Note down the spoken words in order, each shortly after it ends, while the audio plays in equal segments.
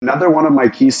Another one of my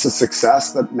keys to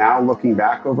success that now looking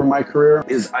back over my career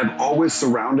is I've always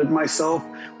surrounded myself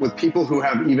with people who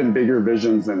have even bigger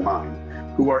visions than mine,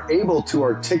 who are able to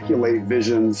articulate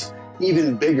visions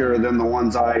even bigger than the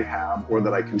ones I have or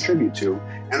that I contribute to.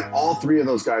 And all three of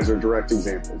those guys are direct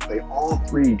examples. They all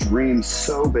three dream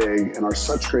so big and are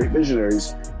such great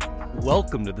visionaries.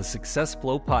 Welcome to the Success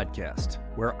Flow Podcast,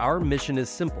 where our mission is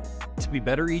simple: to be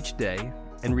better each day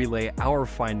and relay our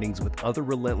findings with other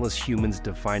relentless humans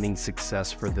defining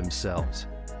success for themselves.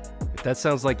 If that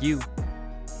sounds like you,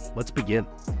 let's begin.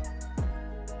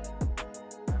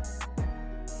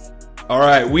 All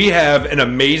right, we have an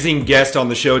amazing guest on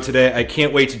the show today. I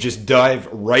can't wait to just dive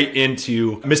right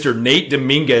into Mr. Nate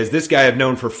Dominguez. This guy I've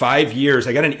known for 5 years.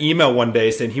 I got an email one day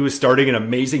saying he was starting an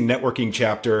amazing networking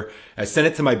chapter. I sent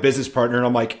it to my business partner and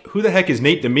I'm like, who the heck is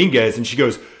Nate Dominguez? And she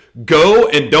goes, go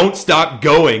and don't stop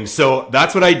going. So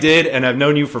that's what I did. And I've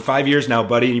known you for 5 years now,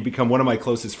 buddy. And you become one of my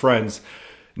closest friends.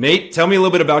 Nate, tell me a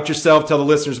little bit about yourself. Tell the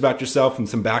listeners about yourself and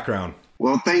some background.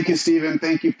 Well, thank you, Stephen.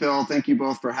 Thank you, Phil. Thank you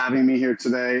both for having me here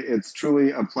today. It's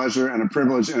truly a pleasure and a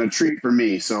privilege and a treat for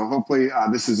me. So hopefully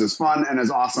this is as fun and as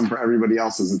awesome for everybody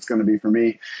else as it's going to be for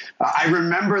me. I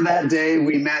remember that day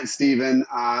we met, Stephen,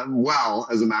 well,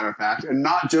 as a matter of fact, and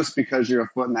not just because you're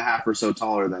 1.5 feet or so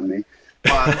taller than me.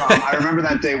 But I remember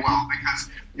that day well because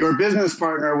your business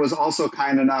partner was also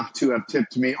kind enough to have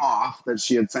tipped me off that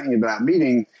she had sent you to that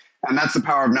meeting. And that's the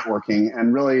power of networking.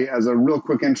 And really, as a real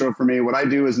quick intro for me, what I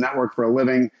do is network for a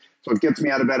living. So it gets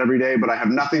me out of bed every day, but I have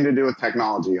nothing to do with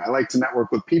technology. I like to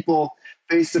network with people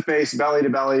face to face, belly to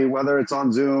belly, whether it's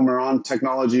on Zoom or on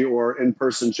technology or in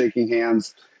person shaking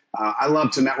hands. I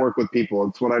love to network with people.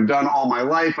 It's what I've done all my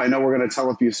life. I know we're going to tell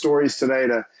a few stories today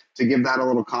to give that a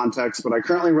little context, but I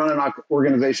currently run an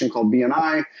organization called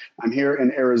BNI. I'm here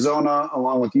in Arizona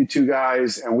along with you two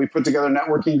guys, and we put together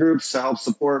networking groups to help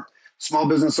support small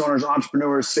business owners,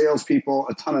 entrepreneurs, salespeople,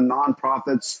 a ton of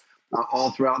nonprofits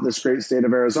all throughout this great state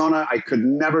of Arizona. I could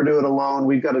never do it alone.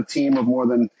 We've got a team of more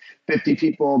than 50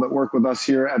 people that work with us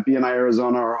here at BNI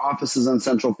Arizona. Our office is in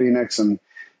Central Phoenix, and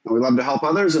we love to help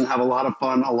others and have a lot of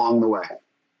fun along the way.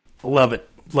 Love it.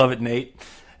 Love it, Nate.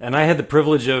 And I had the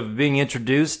privilege of being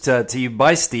introduced to you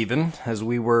by Stephen as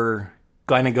we were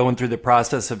kind of going through the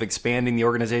process of expanding the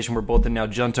organization we're both in now,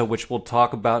 Junto, which we'll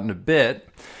talk about in a bit.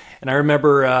 And I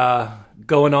remember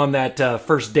going on that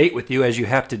first date with you, as you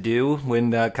have to do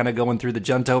when kind of going through the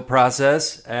Junto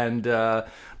process, and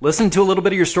listening to a little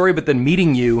bit of your story, but then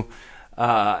meeting you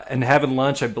and having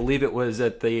lunch. I believe it was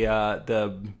at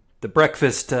the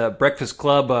breakfast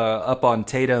club up on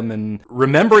Tatum, and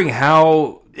remembering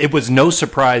how it was no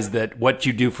surprise that what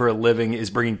you do for a living is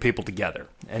bringing people together.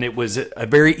 And it was a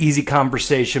very easy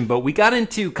conversation, but we got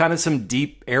into kind of some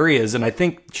deep areas. And I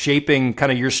think shaping kind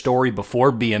of your story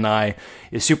before BNI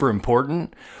is super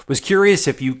important. Was curious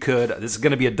if you could, this is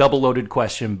going to be a double loaded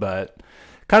question, but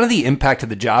kind of the impact of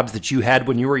the jobs that you had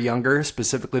when you were younger,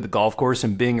 specifically the golf course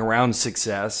and being around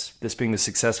success, this being the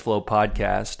Success Flow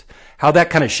podcast, how that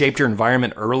kind of shaped your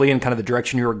environment early and kind of the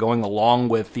direction you were going along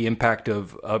with the impact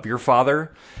of your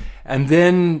father. And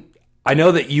then I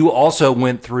know that you also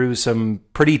went through some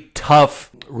pretty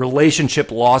tough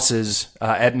relationship losses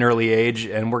at an early age,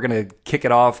 and we're going to kick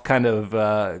it off kind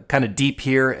of deep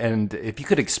here. And if you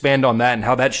could expand on that and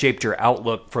how that shaped your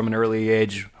outlook from an early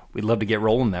age, we'd love to get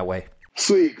rolling that way.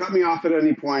 Sweet. Cut me off at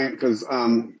any point because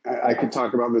I could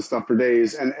talk about this stuff for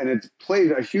days. And it's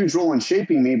played a huge role in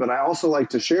shaping me, but I also like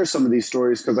to share some of these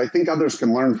stories because I think others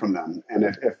can learn from them. And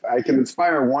if I can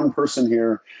inspire one person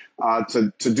here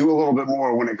to do a little bit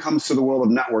more when it comes to the world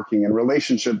of networking and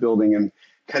relationship building and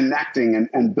connecting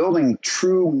and building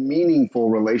true, meaningful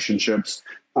relationships,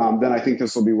 then I think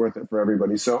this will be worth it for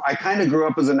everybody. So I kind of grew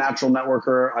up as a natural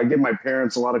networker. I give my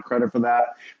parents a lot of credit for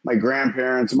that. My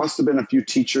grandparents, must have been a few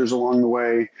teachers along the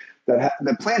way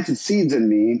that planted seeds in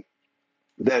me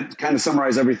that kind of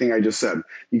summarize everything I just said.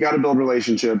 You got to build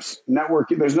relationships.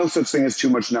 Networking, there's no such thing as too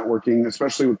much networking,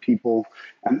 especially with people.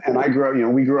 And I grew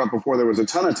up, we grew up before there was a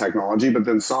ton of technology, but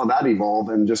then saw that evolve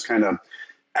and just kind of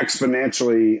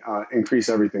exponentially increase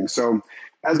everything. So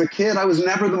as a kid, I was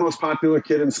never the most popular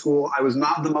kid in school. I was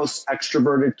not the most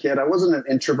extroverted kid. I wasn't an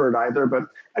introvert either, but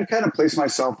I'd kind of place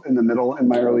myself in the middle in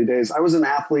my early days. I was an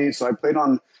athlete, so I played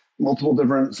on multiple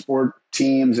different sport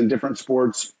teams and different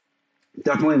sports.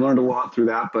 Definitely learned a lot through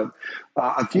that, but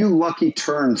a few lucky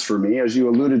turns for me, as you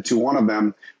alluded to one of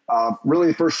them. Really,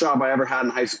 the first job I ever had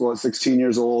in high school at 16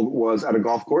 years old was at a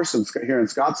golf course here in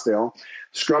Scottsdale,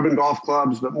 scrubbing golf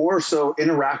clubs, but more so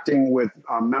interacting with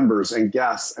members and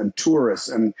guests and tourists.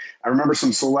 And I remember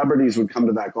some celebrities would come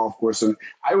to that golf course, and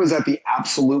I was at the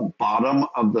absolute bottom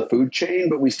of the food chain,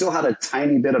 but we still had a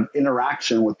tiny bit of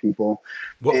interaction with people.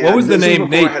 What was the name,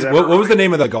 Nate? What was the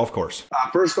name of the golf course?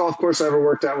 First golf course I ever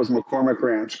worked at was McCormick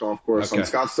Ranch Golf Course on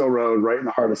Scottsdale Road, right in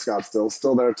the heart of Scottsdale,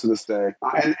 still there to this day.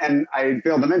 And I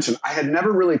failed to mention, I had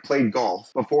never really played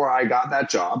golf before I got that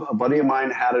job. A buddy of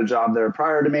mine had a job there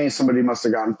prior to me. Somebody must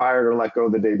have gotten fired or let go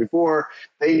the day before.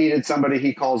 They needed somebody.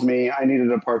 He calls me. I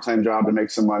needed a part-time job to make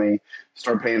some money,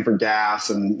 start paying for gas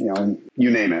and,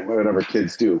 you name it, whatever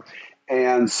kids do.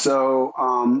 And so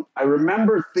I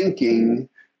remember thinking,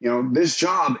 this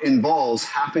job involves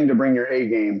having to bring your A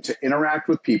game to interact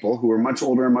with people who are much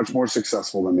older and much more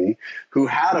successful than me, who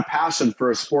had a passion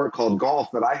for a sport called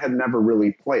golf that I had never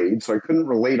really played. So I couldn't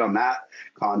relate on that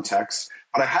context.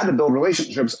 But I had to build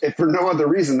relationships if for no other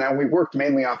reason than we worked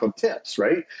mainly off of tips,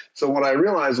 right? So what I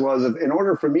realized was if in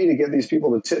order for me to get these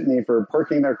people to tip me for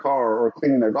parking their car or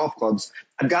cleaning their golf clubs,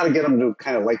 I've got to get them to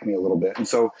kind of like me a little bit. And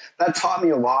so that taught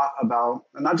me a lot about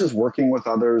not just working with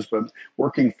others, but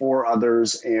working for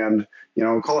others and,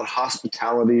 call it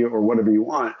hospitality or whatever you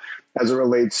want as it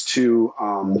relates to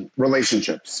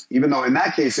relationships. Even though in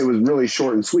that case, it was really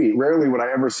short and sweet. Rarely would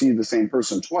I ever see the same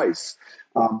person twice.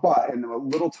 But in the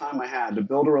little time I had to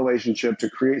build a relationship, to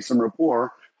create some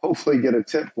rapport, hopefully get a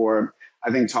tip for it,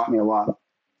 I think taught me a lot.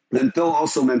 Then Phil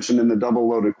also mentioned in the double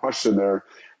loaded question there,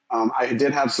 I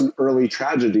did have some early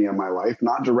tragedy in my life,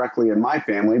 not directly in my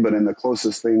family, but in the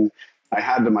closest thing I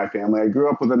had to my family. I grew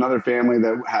up with another family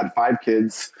that had 5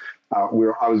 kids. I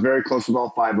was very close with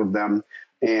all 5 of them.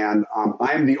 And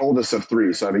I am the oldest of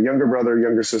 3. So I have a younger brother,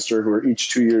 younger sister who are each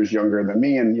 2 years younger than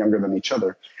me and younger than each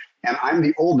other. And I'm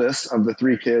the oldest of the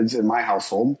 3 kids in my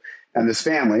household. And this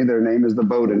family, their name is the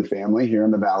Bowden family here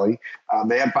in the Valley.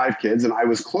 They had 5 kids, and I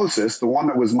was closest. The one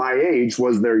that was my age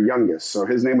was their youngest. So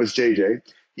his name was JJ.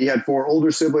 He had 4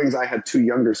 older siblings. I had 2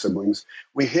 younger siblings.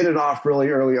 We hit it off really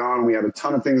early on. We had a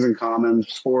ton of things in common,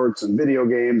 sports and video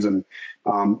games and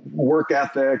work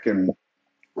ethic and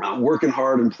working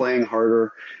hard and playing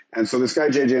harder. And so this guy,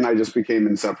 JJ, and I just became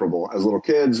inseparable as little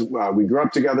kids. We grew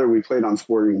up together. We played on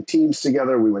sporting teams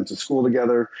together. We went to school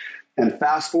together. And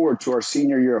fast forward to our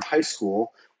senior year of high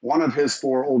school, one of his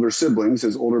 4 older siblings,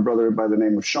 his older brother by the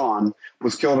name of Sean,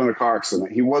 was killed in a car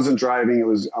accident. He wasn't driving. It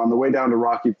was on the way down to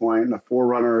Rocky Point in a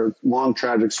 4Runner, long,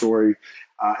 tragic story.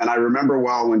 And I remember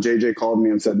well when JJ called me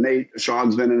and said, Nate,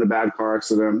 Sean's been in a bad car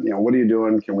accident. What are you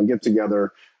doing? Can we get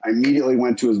together? I immediately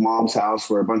went to his mom's house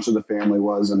where a bunch of the family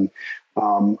was. And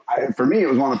for me, it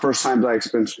was one of the first times I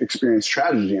experienced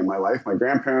tragedy in my life. My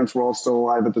grandparents were all still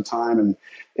alive at the time, and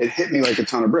it hit me like a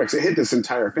ton of bricks. It hit this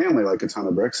entire family like a ton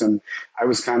of bricks. And I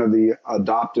was kind of the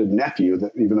adopted nephew,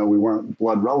 that even though we weren't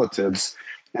blood relatives,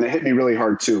 and it hit me really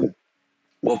hard too.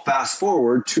 Well, fast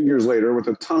forward 2 years later with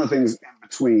a ton of things in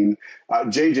between,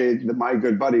 JJ, my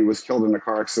good buddy, was killed in a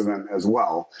car accident as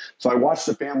well. So I watched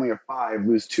a family of 5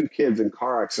 lose 2 kids in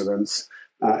car accidents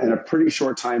in a pretty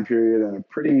short time period in a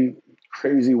pretty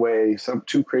crazy way,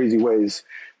 2 crazy ways.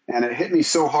 And it hit me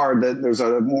so hard that there's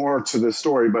more to this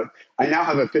story, but I now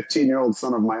have a 15-year-old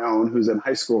son of my own who's in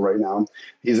high school right now.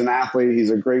 He's an athlete. He's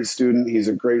a great student. He's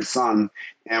a great son.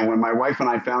 And when my wife and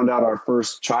I found out our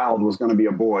first child was going to be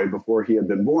a boy before he had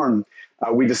been born,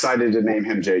 we decided to name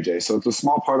him JJ. So it's a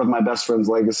small part of my best friend's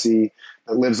legacy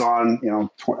that lives on.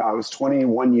 I was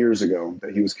 21 years ago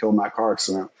that he was killed in that car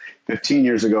accident, 15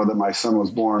 years ago that my son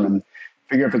was born. And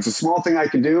figure if it's a small thing I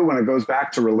can do when it goes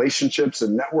back to relationships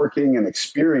and networking and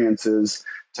experiences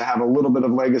to have a little bit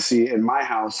of legacy in my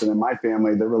house and in my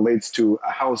family that relates to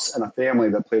a house and a family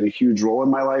that played a huge role in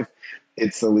my life,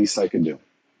 it's the least I could do.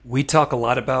 We talk a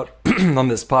lot about on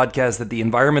this podcast that the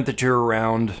environment that you're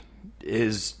around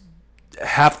is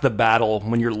half the battle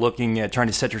when you're looking at trying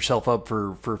to set yourself up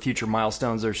for future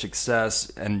milestones or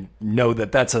success, and know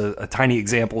that that's a tiny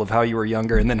example of how you were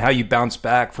younger and then how you bounce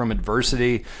back from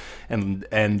adversity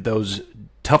and those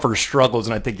tougher struggles.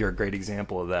 And I think you're a great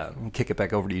example of that. I'll kick it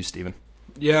back over to you, Stephen.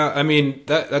 Yeah, I mean,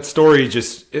 that story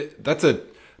that's a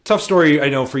tough story, I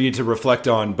know, for you to reflect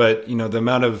on, but the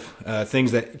amount of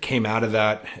things that came out of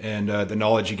that and the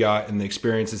knowledge you got and the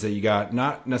experiences that you got,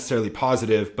 not necessarily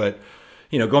positive, but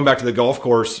going back to the golf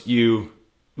course, you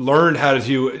learned how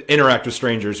to interact with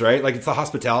strangers, right? Like it's the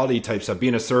hospitality type stuff,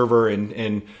 being a server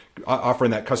and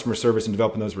offering that customer service and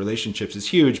developing those relationships is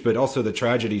huge, but also the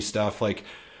tragedy stuff, like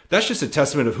that's just a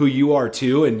testament of who you are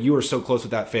too. And you are so close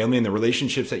with that family and the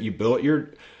relationships that you built. You're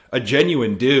a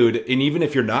genuine dude. And even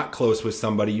if you're not close with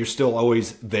somebody, you're still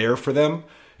always there for them.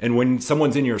 And when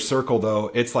someone's in your circle, though,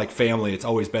 it's like family. It's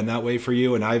always been that way for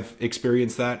you, and I've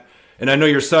experienced that. And I know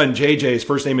your son, JJ, his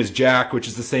first name is Jack, which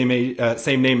is the same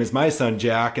name as my son,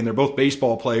 Jack, and they're both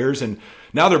baseball players. And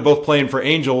now they're both playing for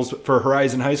Angels for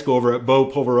Horizon High School over at Bo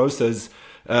Polverosa's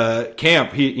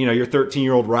camp. Your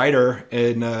 13-year-old Ryder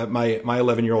and my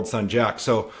 11-year-old son, Jack.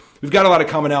 So we've got a lot of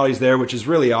commonalities there, which is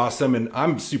really awesome. And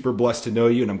I'm super blessed to know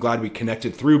you, and I'm glad we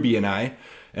connected through BNI.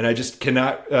 And I just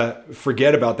cannot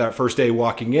forget about that first day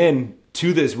walking in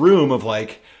to this room of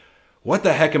like, what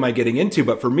the heck am I getting into?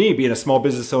 But for me, being a small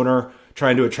business owner,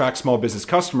 trying to attract small business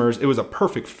customers, it was a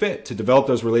perfect fit to develop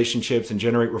those relationships and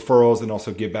generate referrals and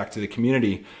also give back to the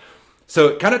community.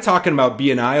 So kind of talking about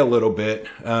BNI a little bit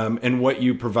and what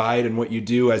you provide and what you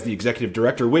do as the executive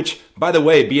director, which, by the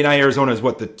way, BNI Arizona is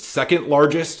the second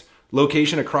largest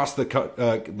location across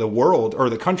the world, or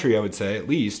the country, I would say, at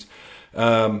least.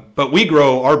 But we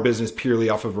grow our business purely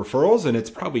off of referrals, and it's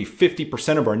probably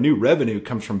 50% of our new revenue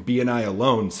comes from BNI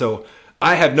alone. So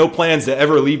I have no plans to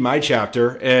ever leave my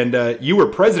chapter. And you were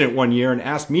president one year and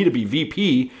asked me to be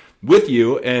VP with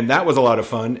you, and that was a lot of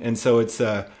fun. And so it's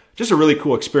just a really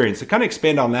cool experience. So kind of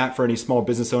expand on that for any small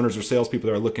business owners or salespeople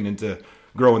that are looking into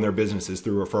growing their businesses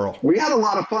through referral. We had a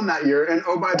lot of fun that year. And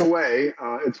oh, by the way,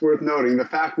 it's worth noting the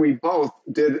fact we both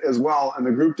did as well, and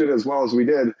the group did as well as we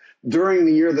did during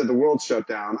the year that the world shut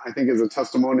down, I think is a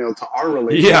testimonial to our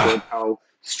relationship, how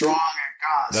strong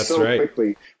it got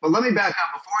quickly. But let me back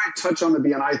up. Before I touch on the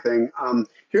BNI thing,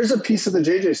 here's a piece of the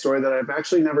JJ story that I've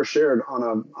actually never shared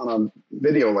on a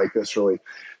video like this, really.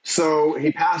 So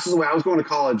he passes away. I was going to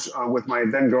college with my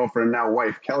then girlfriend, now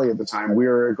wife, Kelly at the time. We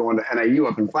were going to NIU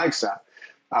up in Flagstaff.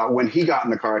 When he got in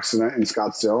the car accident in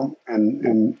Scottsdale,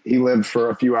 and he lived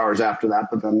for a few hours after that,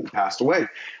 but then passed away.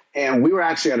 And we were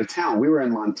actually out of town. We were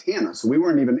in Montana, so we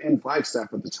weren't even in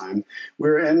Flagstaff at the time. We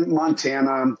were in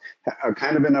Montana,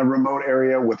 kind of in a remote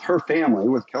area with her family,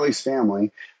 with Kelly's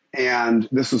family. And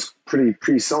this was pretty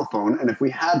pre-cell phone. And if we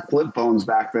had flip phones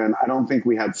back then, I don't think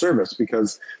we had service,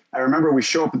 because I remember we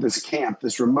show up at this camp,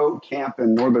 this remote camp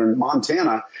in northern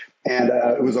Montana, and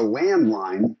it was a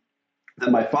landline.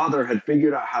 And my father had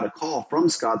figured out how to call from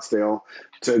Scottsdale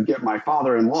to get my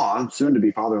father-in-law,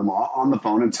 soon-to-be father-in-law, on the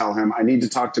phone and tell him, I need to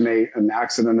talk to Nate. An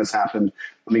accident has happened.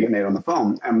 Let me get Nate on the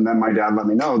phone. And then my dad let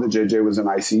me know that JJ was in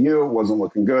ICU, wasn't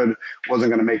looking good, wasn't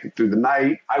going to make it through the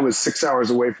night. I was 6 hours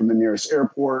away from the nearest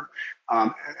airport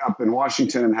up in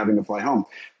Washington and having to fly home.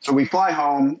 So we fly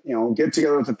home, get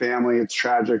together with the family. It's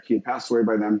tragic. He had passed away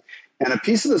by then. And a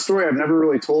piece of the story I've never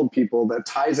really told people that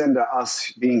ties into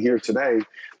us being here today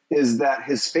is that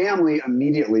his family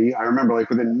immediately, I remember like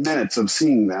within minutes of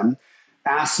seeing them,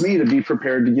 asked me to be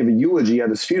prepared to give a eulogy at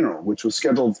his funeral, which was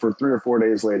scheduled for 3 or 4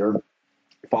 days later,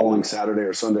 following Saturday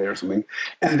or Sunday or something.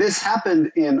 And this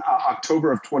happened in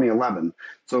October of 2011.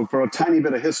 So for a tiny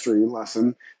bit of history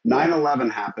lesson,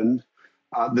 9/11 happened.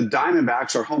 The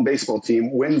Diamondbacks, our home baseball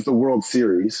team, wins the World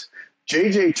Series.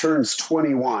 JJ turns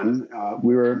 21.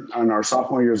 We were in our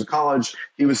sophomore years of college.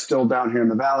 He was still down here in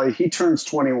the Valley. He turns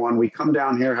 21. We come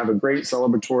down here, have a great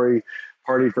celebratory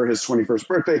party for his 21st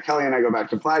birthday. Kelly and I go back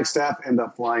to Flagstaff, end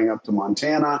up flying up to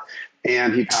Montana,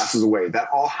 and he passes away. That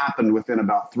all happened within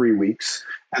about 3 weeks.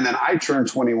 And then I turned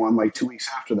 21 like 2 weeks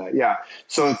after that. Yeah.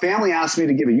 So the family asked me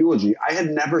to give a eulogy. I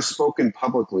had never spoken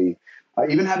publicly.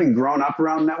 Even having grown up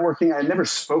around networking, I had never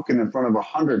spoken in front of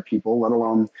 100 people, let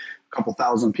alone a couple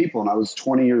thousand people, and I was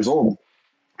 20 years old.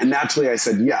 And naturally, I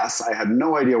said yes. I had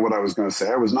no idea what I was going to say.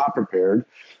 I was not prepared.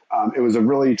 It was a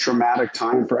really traumatic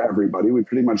time for everybody. We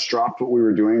pretty much dropped what we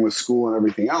were doing with school and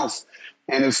everything else.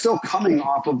 And it was still coming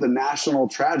off of the national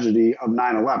tragedy of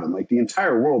 9/11. Like the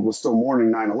entire world was still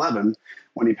mourning 9/11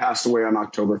 when he passed away on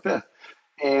October 5th.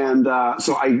 And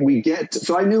so I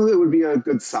knew it would be a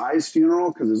good size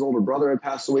funeral because his older brother had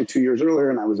passed away 2 years earlier,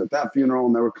 and I was at that funeral,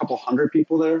 and there were a couple hundred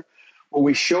people there. Well,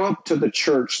 we show up to the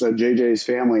church that JJ's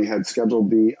family had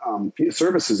scheduled the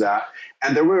services at,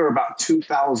 and there were about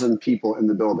 2,000 people in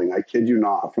the building. I kid you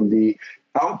not, from the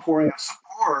outpouring of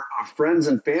support of friends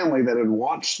and family that had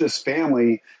watched this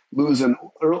family lose an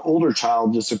older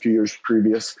child just a few years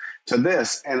previous to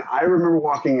this. And I remember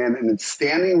walking in, and it's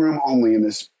standing room only in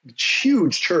this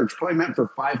huge church, probably meant for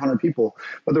 500 people,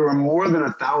 but there were more than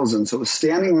 1,000. So it was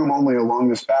standing room only along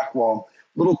this back wall,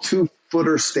 little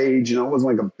 2-footer stage. It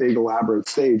wasn't like a big elaborate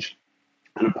stage,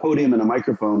 and a podium and a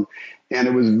microphone. And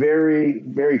it was very,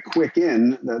 very quick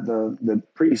in that the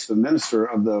priest, the minister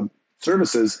of the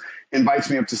services, invites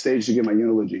me up to stage to give my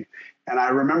eulogy. And I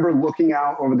remember looking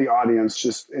out over the audience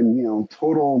just in,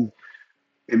 total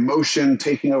emotion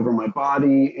taking over my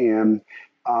body. And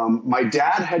My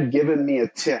dad had given me a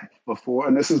tip before,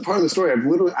 and this is part of the story. I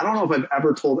don't know if I've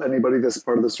ever told anybody this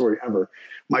part of the story ever.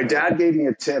 My dad gave me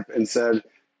a tip and said,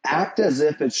 act as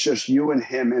if it's just you and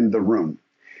him in the room.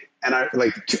 And I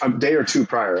a day or two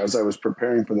prior, as I was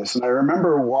preparing for this, and I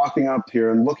remember walking up here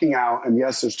and looking out, and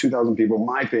yes, there's 2,000 people,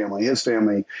 my family, his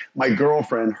family, my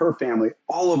girlfriend, her family,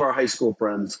 all of our high school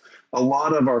friends, a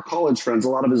lot of our college friends, a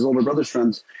lot of his older brother's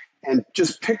friends, and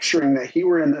just picturing that he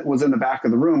was in the back of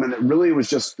the room, and it really was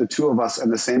just the two of us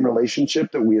and the same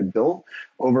relationship that we had built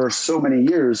over so many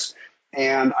years.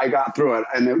 And I got through it.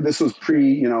 And this was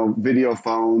pre, video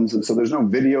phones. And so there's no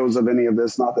videos of any of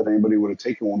this. Not that anybody would have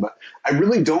taken one, but I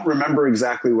really don't remember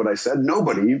exactly what I said.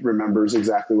 Nobody remembers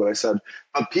exactly what I said,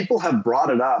 but people have brought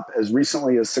it up as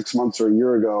recently as 6 months or a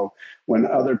year ago when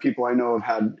other people I know have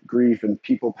had grief and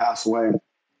people pass away,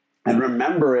 and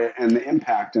remember it and the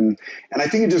impact. And I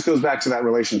think it just goes back to that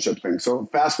relationship thing. So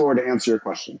fast forward to answer your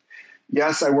question.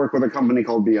 Yes, I work with a company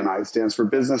called BNI. It stands for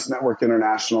Business Network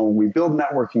International. We build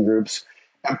networking groups.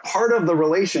 And part of the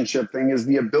relationship thing is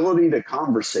the ability to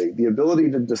conversate, the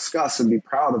ability to discuss and be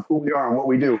proud of who we are and what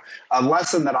we do. A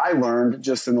lesson that I learned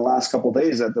just in the last couple of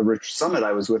days at the Rich Summit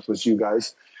I was with was you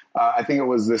guys. I think it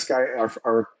was this guy,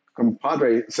 our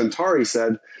compadre Centauri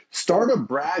said, start a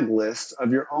brag list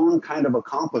of your own kind of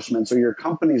accomplishments or your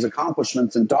company's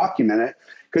accomplishments and document it,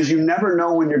 because you never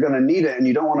know when you're going to need it and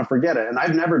you don't want to forget it. And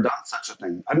I've never done such a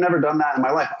thing. I've never done that in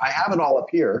my life. I have it all up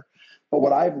here, but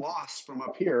what I've lost from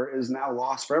up here is now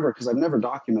lost forever because I've never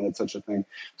documented such a thing.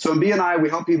 So in BNI, we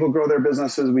help people grow their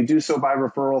businesses. We do so by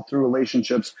referral through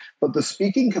relationships, but the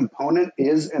speaking component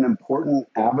is an important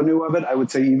avenue of it. I would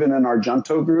say even in our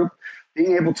Junto group,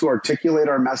 being able to articulate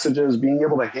our messages, being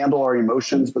able to handle our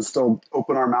emotions, but still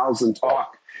open our mouths and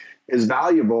talk is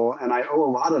valuable. And I owe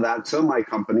a lot of that to my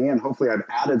company. And hopefully I've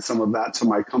added some of that to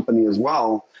my company as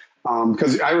well.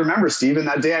 Because I remember, Stephen,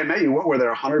 that day I met you, what were there,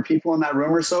 100 people in that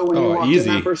room or so when you walked in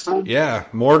that first time? Yeah,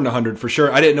 more than 100 for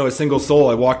sure. I didn't know a single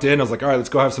soul. I walked in, I was like, all right, let's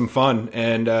go have some fun.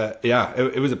 And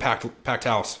it was a packed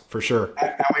house for sure.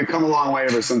 And we've come a long way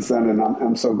ever since then, and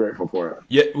I'm so grateful for it.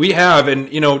 Yeah, we have. And,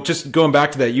 just going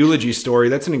back to that eulogy story,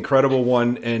 that's an incredible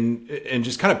one, and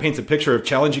just kind of paints a picture of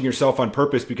challenging yourself on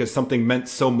purpose because something meant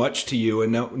so much to you.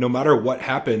 And no matter what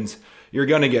happens, you're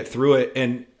going to get through it.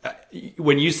 And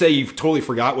when you say you've totally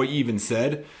forgot what you even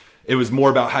said, it was more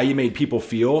about how you made people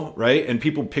feel, right? And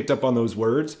people picked up on those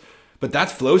words. But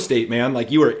that's flow state, man.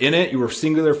 Like you were in it, you were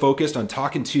singular focused on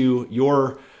talking to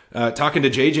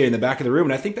JJ in the back of the room.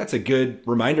 And I think that's a good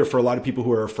reminder for a lot of people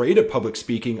who are afraid of public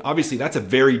speaking. Obviously, that's a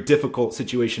very difficult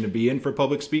situation to be in for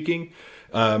public speaking,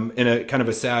 in a kind of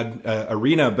a sad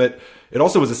arena. But it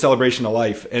also was a celebration of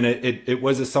life. And it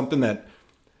was something that,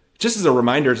 just as a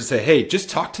reminder to say, hey, just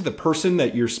talk to the person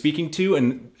that you're speaking to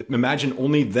and imagine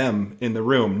only them in the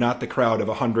room, not the crowd of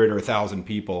 100 or 1,000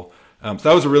 people. So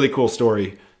that was a really cool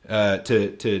story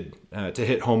to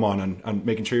hit home on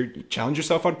making sure you challenge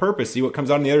yourself on purpose, see what comes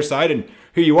out on the other side. And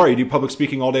here you are, you do public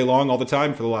speaking all day long, all the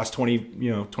time for the last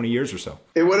 20 years or so.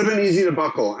 It would have been easy to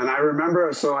buckle. And I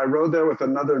remember, so I rode there with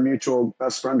another mutual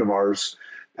best friend of ours.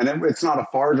 And it's not a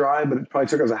far drive, but it probably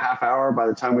took us a half hour by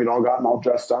the time we'd all gotten all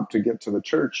dressed up to get to the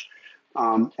church.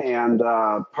 Parking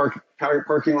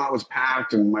lot was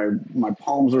packed and my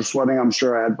palms were sweating. I'm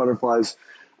sure I had butterflies.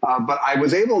 But I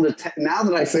was able to, now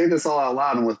that I say this all out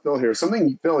loud and with Phil here,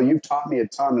 something, Phil, you've taught me a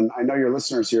ton, and I know your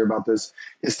listeners hear about this,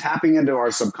 is tapping into our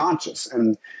subconscious.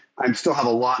 And I still have a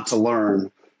lot to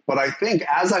learn. But I think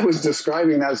as I was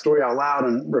describing that story out loud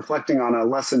and reflecting on a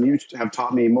lesson you have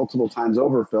taught me multiple times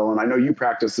over, Phil, and I know you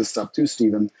practice this stuff too,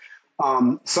 Stephen,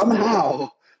 somehow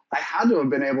I had to have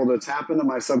been able to tap into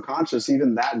my subconscious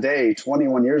even that day,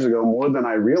 21 years ago, more than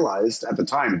I realized at the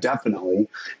time, definitely,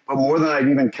 but more than I've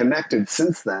even connected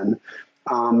since then.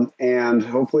 And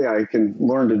hopefully I can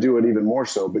learn to do it even more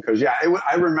so because,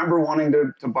 I remember wanting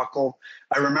to buckle.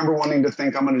 I remember wanting to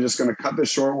think I'm just going to cut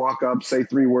this short, walk up, say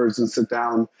 3 words and sit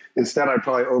down. Instead, I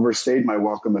probably overstayed my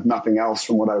welcome, if nothing else,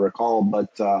 from what I recall. But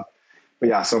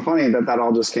yeah, so funny that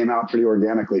all just came out pretty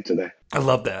organically today. I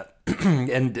love that.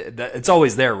 And it's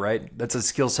always there, right? That's a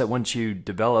skill set once you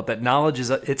develop. That knowledge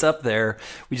it's up there.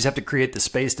 We just have to create the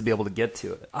space to be able to get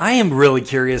to it. I am really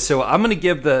curious. So I'm going to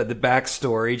give the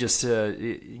backstory just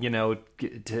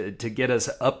to get us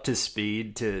up to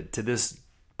speed to this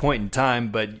point in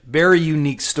time, but very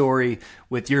unique story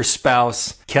with your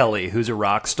spouse, Kelly, who's a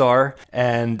rock star,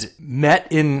 and met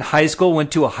in high school,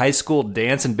 went to a high school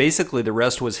dance, and basically the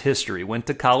rest was history. Went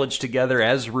to college together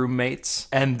as roommates,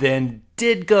 and then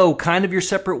did go kind of your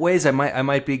separate ways. I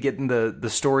might be getting the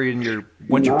story in your,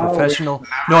 once you're professional.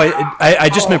 No, I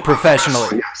just meant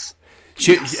professionally. Yes.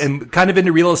 and kind of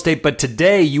into real estate, but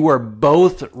today you are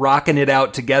both rocking it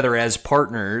out together as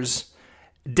partners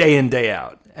day in, day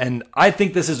out. And I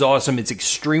think this is awesome. It's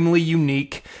extremely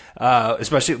unique,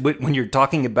 especially when you're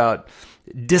talking about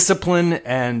discipline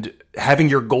and having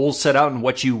your goals set out and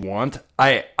what you want.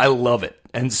 I love it.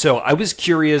 And so I was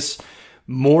curious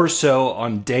more so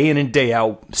on day in and day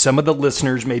out. Some of the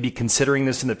listeners may be considering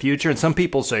this in the future. And some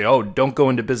people say, oh, don't go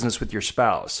into business with your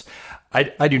spouse.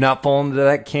 I do not fall into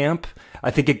that camp. I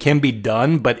think it can be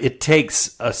done, but it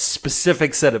takes a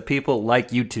specific set of people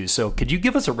like you two. So could you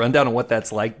give us a rundown on what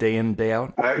that's like day in, day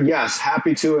out? Yes,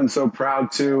 happy to, and so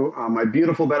proud to. My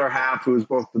beautiful better half, who is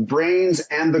both the brains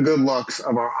and the good looks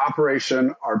of our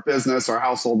operation, our business, our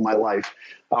household, my life.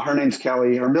 Her name's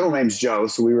Kelly. Her middle name's Joe,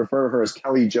 so we refer to her as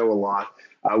Kelly Joe a lot.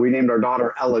 We named our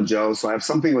daughter Ella Joe, so I have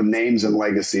something with names and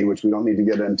legacy, which we don't need to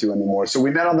get into anymore. So we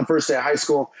met on the first day of high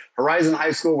school, Horizon High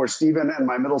School, where Stephen and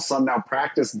my middle son now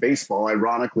practice baseball,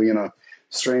 ironically, in a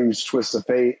strange twist of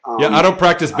fate. I don't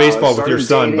practice baseball with your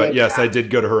son, but yes, I did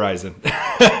go to Horizon.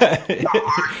 And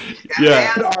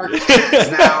our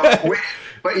kids now.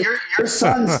 But your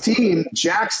son's team,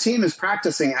 Jack's team, is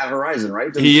practicing at Horizon,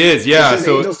 right? He is, yeah. Does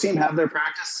the Angels team have their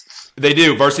practice? They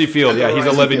do, varsity field. Yeah, he's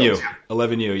 11U. Yeah.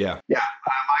 11U, yeah. Yeah,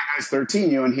 my guy's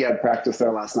 13U, and he had practice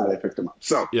there last night. I picked him up.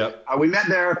 So we met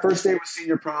there. First day was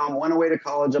senior prom. Went away to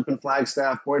college up in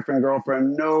Flagstaff. Boyfriend,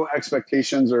 girlfriend. No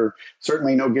expectations or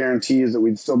certainly no guarantees that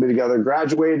we'd still be together.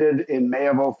 Graduated in May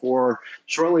of 2004.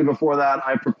 Shortly before that,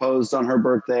 I proposed on her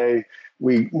birthday.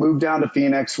 We moved down to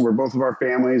Phoenix, where both of our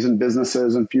families and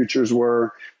businesses and futures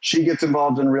were. She gets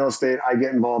involved in real estate. I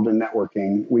get involved in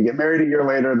networking. We get married a year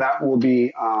later. That will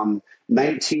be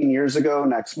 19 years ago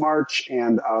next March,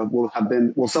 and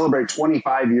we'll celebrate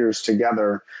 25 years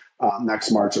together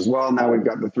next March as well. Now we've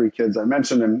got the 3 kids I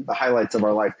mentioned and the highlights of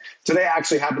our life. Today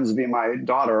actually happens to be my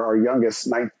daughter, our youngest,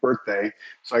 9th birthday.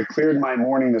 So I cleared my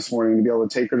morning this morning to be able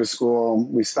to take her to school.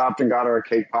 We stopped and got her a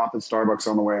cake pop at Starbucks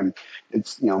on the way, and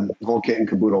it's, the whole kit and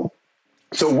caboodle.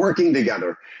 So working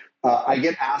together. I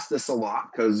get asked this a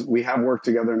lot because we have worked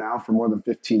together now for more than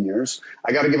 15 years.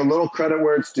 I got to give a little credit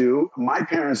where it's due. My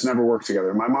parents never worked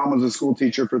together. My mom was a school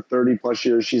teacher for 30 plus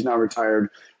years. She's now retired.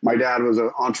 My dad was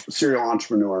a serial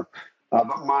entrepreneur. But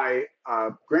my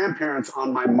grandparents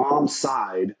on my mom's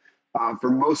side,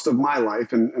 for most of my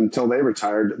life and until they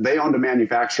retired, they owned a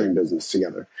manufacturing business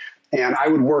together. And I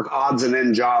would work odds and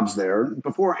end jobs there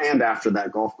before and after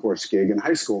that golf course gig in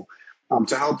high school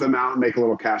to help them out and make a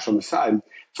little cash on the side.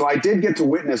 So I did get to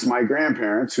witness my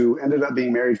grandparents, who ended up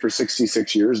being married for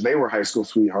 66 years. They were high school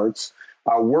sweethearts,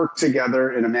 work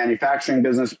together in a manufacturing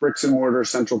business, bricks and mortar,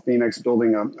 Central Phoenix,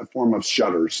 building a form of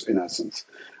shutters, in essence.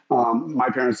 My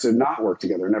parents did not work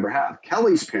together, never have.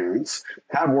 Kelly's parents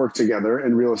have worked together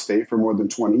in real estate for more than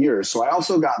 20 years. So I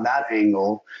also got that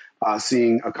angle,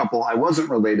 seeing a couple I wasn't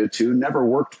related to, never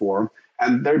worked for.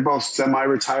 And they're both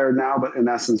semi-retired now, but in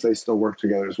essence, they still work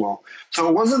together as well. So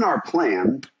it wasn't our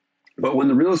plan. But when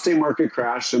the real estate market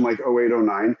crashed in like 08,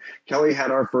 09, Kelly had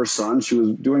our first son. She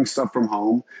was doing stuff from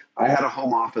home. I had a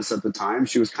home office at the time.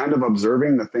 She was kind of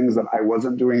observing the things that I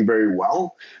wasn't doing very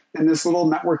well in this little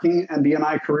networking and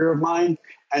B&I career of mine.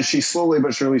 And she slowly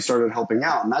but surely started helping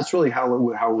out. And that's really how it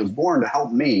was born, to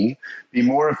help me be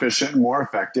more efficient and more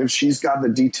effective. She's got the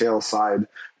detail side,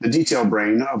 the detail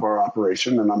brain of our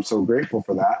operation, and I'm so grateful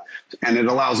for that. And it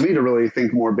allows me to really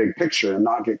think more big picture and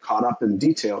not get caught up in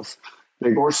details,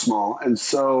 big or small. And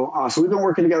so we've been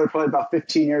working together probably about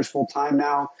 15 years full time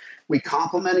now. We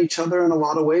complement each other in a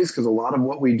lot of ways because a lot of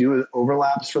what we do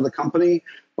overlaps for the company.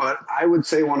 But I would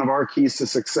say one of our keys to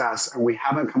success, and we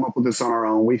haven't come up with this on our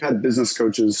own, we've had business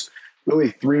coaches,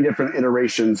 really 3 different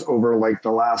iterations over like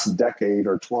the last decade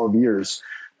or 12 years.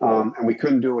 And we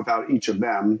couldn't do it without each of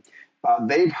them.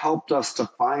 They've helped us to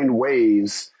find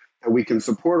ways that we can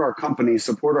support our company,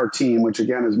 support our team, which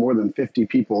again is more than 50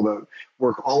 people that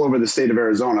work all over the state of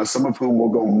Arizona, some of whom will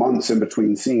go months in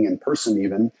between seeing in person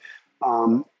even.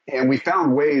 And we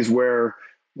found ways where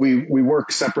we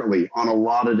work separately on a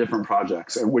lot of different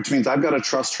projects, which means I've got to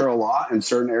trust her a lot in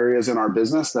certain areas in our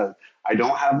business that I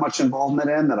don't have much involvement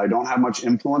in, that I don't have much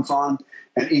influence on.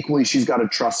 And equally, she's got to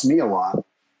trust me a lot.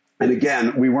 And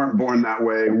again, we weren't born that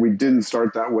way. We didn't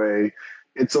start that way.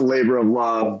 It's a labor of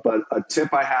love. But a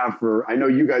tip I have I know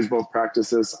you guys both practice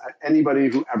this. Anybody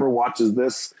who ever watches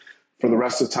this for the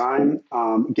rest of time,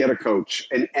 get a coach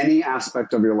in any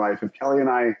aspect of your life. If Kelly and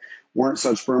I weren't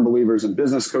such firm believers in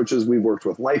business coaches, we've worked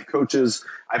with life coaches.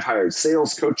 I've hired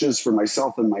sales coaches for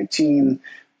myself and my team.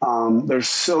 There's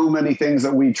so many things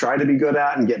that we try to be good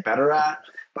at and get better at,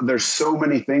 but there's so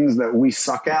many things that we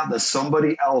suck at that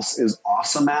somebody else is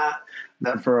awesome at,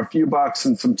 that for a few bucks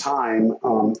and some time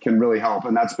can really help.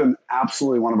 And that's been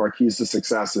absolutely one of our keys to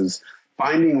success is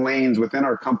finding lanes within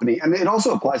our company. And it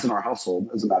also applies in our household,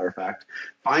 as a matter of fact,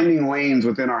 finding lanes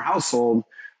within our household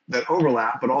that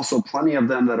overlap, but also plenty of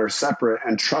them that are separate,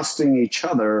 and trusting each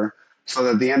other so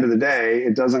that at the end of the day,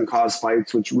 it doesn't cause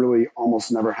fights, which really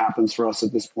almost never happens for us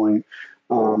at this point.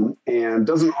 And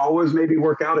doesn't always maybe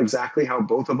work out exactly how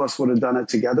both of us would have done it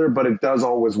together, but it does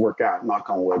always work out, knock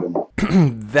on wood.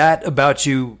 That about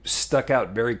you stuck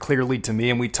out very clearly to me.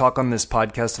 And we talk on this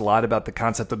podcast a lot about the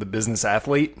concept of the business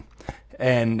athlete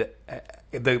and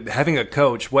having a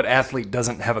coach. What athlete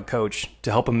doesn't have a coach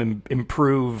to help them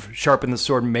improve, sharpen the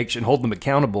sword, and hold them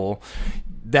accountable?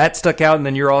 That stuck out. And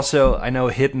then you're also, I know,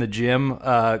 hitting the gym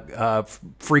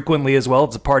frequently as well.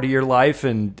 It's a part of your life,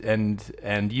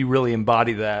 and you really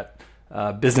embody that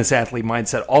business athlete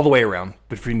mindset all the way around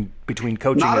between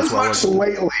coaching Not as well. Not as much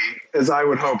lately as I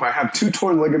would hope. I have 2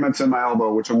 torn ligaments in my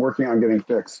elbow, which I'm working on getting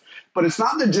fixed. But it's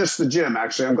not just the gym,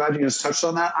 actually. I'm glad you just touched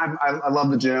on that. I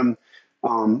love the gym.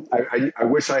 I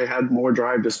wish I had more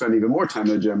drive to spend even more time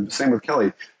in the gym. Same with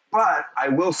Kelly. But I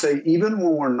will say, even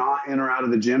when we're not in or out of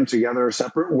the gym together or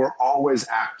separate, we're always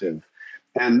active.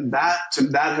 And that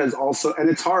has also, and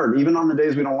it's hard, even on the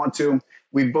days we don't want to.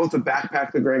 We both have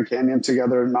backpacked the Grand Canyon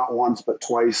together, not once, but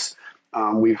twice.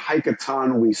 We hike a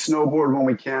ton. We snowboard when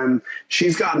we can.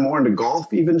 She's gotten more into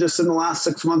golf, even just in the last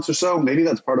 6 months or so. Maybe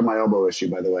that's part of my elbow issue,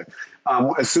 by the way.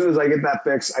 As soon as I get that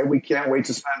fixed, we can't wait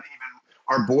to spend even.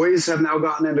 Our boys have now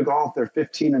gotten into golf. They're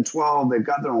 15 and 12. They've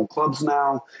got their own clubs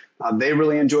now. They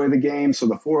really enjoy the game. So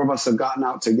the 4 of us have gotten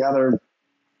out together.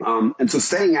 And so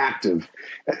staying active.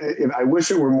 I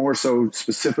wish it were more so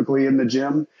specifically in the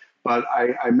gym, but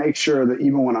I make sure that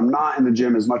even when I'm not in the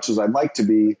gym as much as I'd like to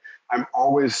be, I'm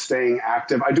always staying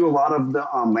active. I do a lot of the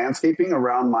landscaping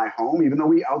around my home, even though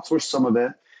we outsource some of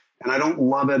it. And I don't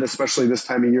love it, especially this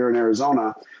time of year in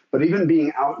Arizona. But even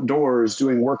being outdoors,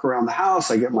 doing work around the house,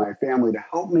 I get my family to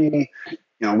help me. You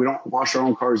know, we don't wash our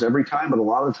own cars every time, but a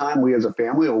lot of the time we as a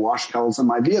family will wash Kel's and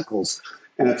my vehicles.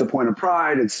 And it's a point of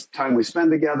pride. It's time we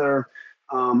spend together.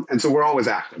 And so we're always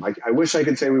active. I wish I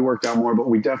could say we worked out more, but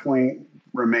we definitely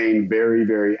remain very,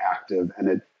 very active, and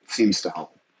it seems to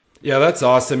help. Yeah, that's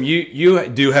awesome. You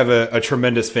do have a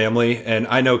tremendous family, and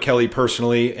I know Kelly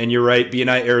personally, and you're right,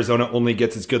 BNI Arizona only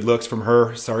gets its good looks from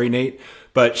her. Sorry, Nate.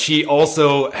 But she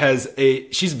also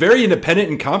she's very independent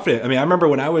and confident. I mean, I remember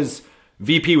when I was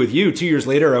VP with you, 2 years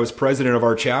later, I was president of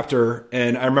our chapter,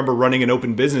 and I remember running an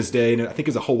open business day, and I think it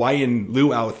was a Hawaiian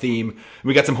luau theme.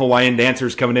 We got some Hawaiian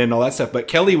dancers coming in and all that stuff. But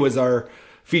Kelly was our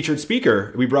featured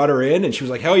speaker. We brought her in, and she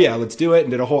was like, hell yeah, let's do it,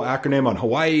 and did a whole acronym on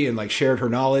Hawaii and like shared her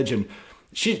knowledge. And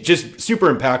she's just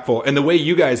super impactful. And the way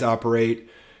you guys operate,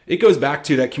 it goes back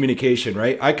to that communication,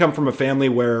 right? I come from a family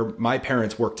where my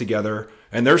parents worked together,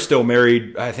 and they're still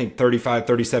married, I think 35,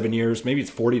 37 years, maybe it's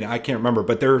 40 now, I can't remember,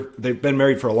 but they've been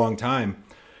married for a long time.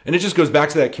 And it just goes back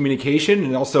to that communication,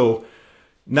 and also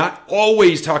not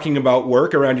always talking about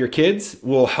work around your kids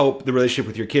will help the relationship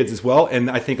with your kids as well.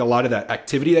 And I think a lot of that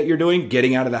activity that you're doing,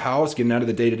 getting out of the house, getting out of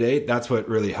the day-to-day, that's what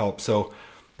really helps. So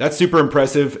that's super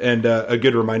impressive and a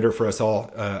good reminder for us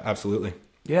all. Absolutely.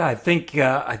 Yeah, I think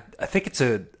it's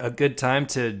a good time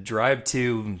to drive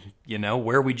to,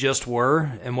 where we just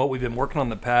were and what we've been working on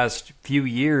the past few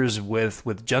years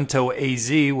with Junto AZ,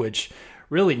 which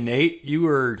really, Nate, you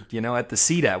were, at the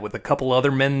seat with a couple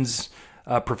other men's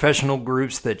professional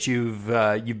groups that you've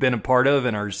been a part of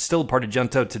and are still a part of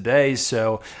Junto today.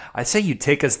 So I say you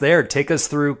take us there, take us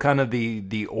through kind of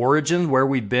the origin, where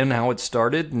we've been, how it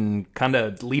started, and kind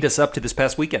of lead us up to this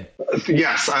past weekend.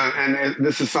 Yes, and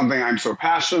this is something I'm so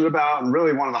passionate about, and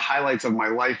really one of the highlights of my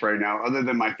life right now, other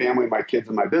than my family, my kids,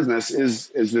 and my business, is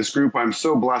this group I'm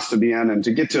so blessed to be in, and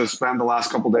to get to spend the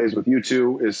last couple of days with you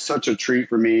two is such a treat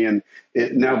for me, and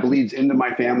it now bleeds into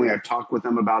my family. I've talked with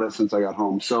them about it since I got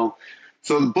home. So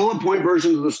the bullet point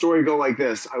versions of the story go like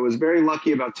this. I was very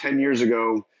lucky about 10 years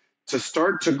ago to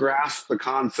start to grasp the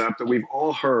concept that we've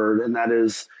all heard, and that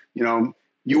is,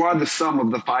 you are the sum of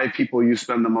the 5 people you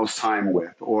spend the most time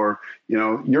with, or,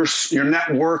 your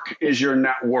network is your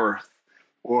net worth,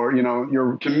 or,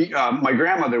 my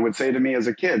grandmother would say to me as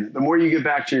a kid, the more you give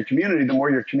back to your community, the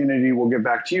more your community will give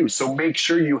back to you. So make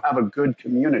sure you have a good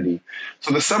community.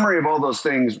 So the summary of all those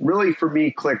things really for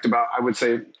me clicked about, I would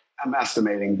say, I'm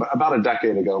estimating, but about a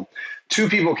decade ago. 2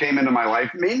 people came into my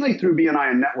life, mainly through BNI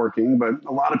and networking, but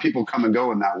a lot of people come and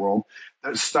go in that world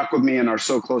that stuck with me and are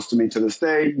so close to me to this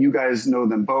day. You guys know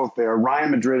them both. They are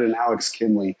Ryan Madrid and Alex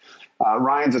Kinley.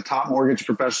 Ryan's a top mortgage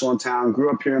professional in town,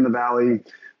 grew up here in the Valley.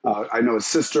 I know his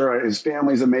sister, his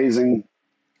family's amazing.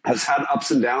 has had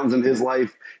ups and downs in his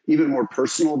life, even more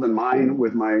personal than mine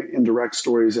with my indirect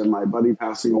stories and my buddy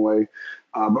passing away.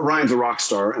 But Ryan's a rock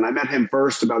star, and I met him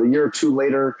first about a year or two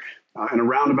later. In a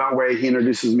roundabout way, he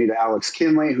introduces me to Alex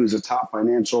Kinley, who's a top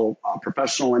financial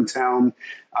professional in town.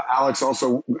 Alex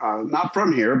also, not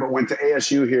from here, but went to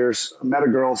ASU here, met a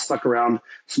girl, stuck around,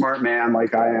 smart man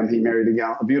like I am. He married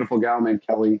a beautiful gal named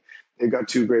Kelly. They've got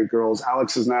two great girls.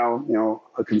 Alex is now,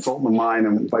 a consultant of mine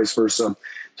and vice versa.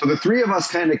 So the three of us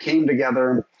kind of came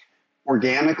together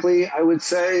organically, I would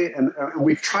say, and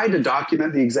we've tried to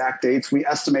document the exact dates. We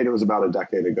estimate it was about a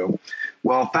decade ago.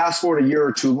 Well, fast forward a year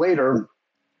or two later,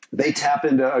 they tap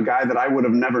into a guy that I would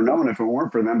have never known if it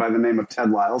weren't for them by the name of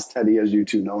Ted Lyles, Teddy, as you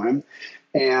two know him.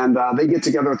 And they get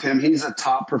together with him. He's a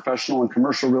top professional in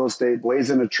commercial real estate,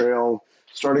 blazing a trail,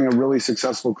 starting a really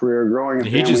successful career, growing a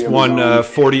family. He just won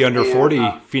 40 under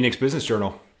 40 Phoenix Business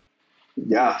Journal.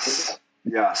 Yes.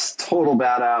 Total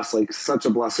badass, like such a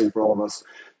blessing for all of us.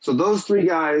 So those three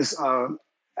guys,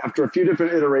 after a few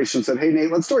different iterations, said, hey,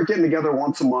 Nate, let's start getting together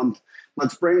once a month.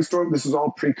 Let's brainstorm. This is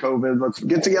all pre-COVID. Let's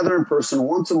get together in person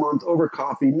once a month over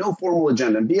coffee, no formal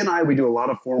agenda. And B&I, we do a lot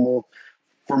of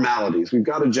formalities. We've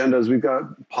got agendas, we've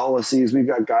got policies, we've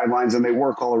got guidelines, and they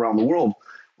work all around the world.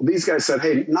 Well, these guys said,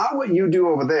 hey, not what you do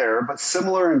over there, but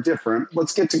similar and different.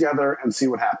 Let's get together and see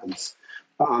what happens.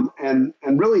 And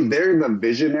really, they're the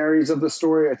visionaries of the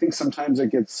story. I think sometimes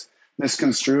it gets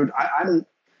misconstrued.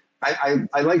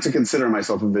 I like to consider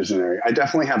myself a visionary. I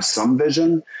definitely have some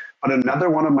vision, but another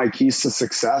one of my keys to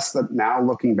success that now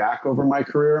looking back over my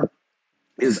career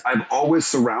is I've always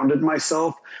surrounded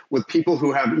myself with people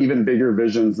who have even bigger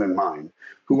visions than mine,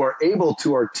 who are able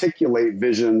to articulate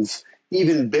visions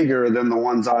even bigger than the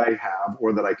ones I have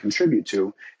or that I contribute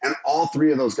to. And all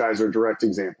three of those guys are direct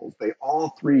examples. They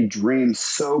all three dream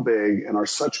so big and are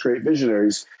such great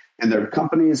visionaries in their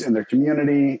companies, in their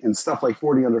community, and stuff like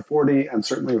 40 under 40, and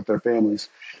certainly with their families.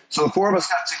 So the four of us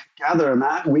got together, and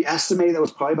that we estimate that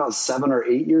was probably about 7 or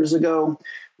 8 years ago.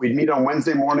 We'd meet on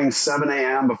Wednesday morning, 7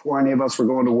 a.m. before any of us were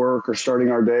going to work or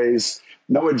starting our days.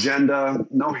 No agenda,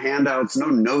 no handouts, no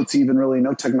notes even really,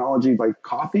 no technology, like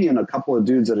coffee and a couple of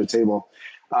dudes at a table.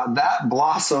 That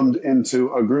blossomed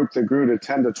into a group that grew to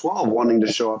 10 to 12 wanting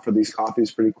to show up for these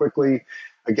coffees pretty quickly.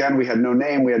 Again, we had no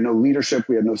name, we had no leadership,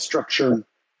 we had no structure.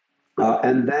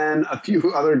 And then a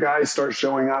few other guys start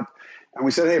showing up. And we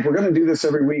said, hey, if we're going to do this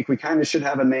every week, we kind of should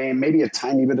have a name, maybe a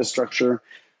tiny bit of structure.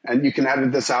 And you can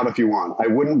edit this out if you want. I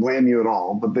wouldn't blame you at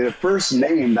all. But the first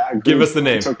name that group Give us the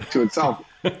name. took to itself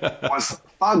was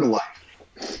Thug Life.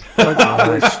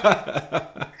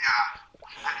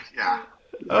 Yeah.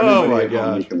 Oh my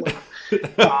God. And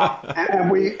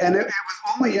it was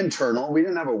only internal. We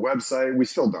didn't have a website. We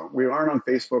still don't. We aren't on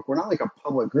Facebook. We're not like a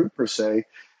public group per se.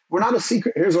 We're not a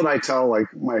secret. Here's what I tell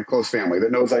like my close family that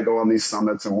knows I go on these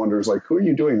summits and wonders like, who are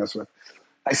you doing this with?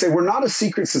 I say, we're not a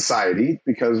secret society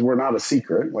because we're not a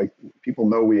secret. Like people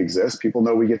know we exist. People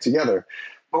know we get together,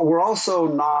 but we're also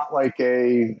not like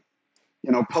a,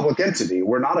 public entity.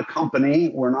 We're not a company.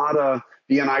 We're not a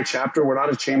BNI chapter. We're not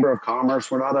a chamber of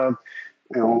commerce. We're not a,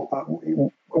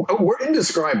 we're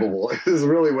indescribable is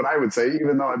really what I would say,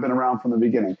 even though I've been around from the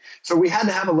beginning. So we had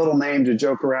to have a little name to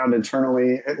joke around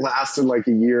internally. It lasted like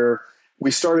a year.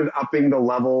 We started upping the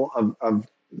level of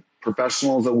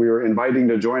professionals that we were inviting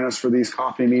to join us for these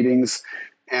coffee meetings,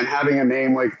 and having a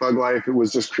name like Thug Life, it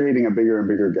was just creating a bigger and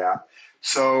bigger gap.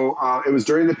 So it was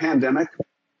during the pandemic.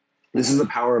 This is the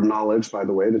power of knowledge, by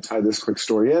the way, to tie this quick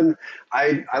story in.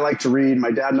 I like to read.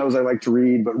 My dad knows I like to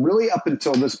read, but really up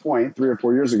until this point, 3 or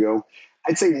 4 years ago,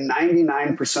 I'd say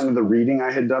 99% of the reading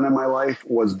I had done in my life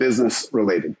was business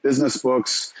related. Business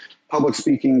books, public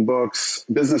speaking books,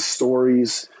 business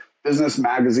stories, business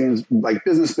magazines, like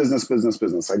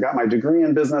business. I got my degree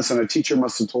in business, and a teacher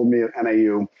must have told me at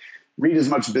NAU, read as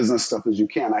much business stuff as you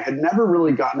can. I had never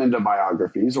really gotten into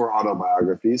biographies or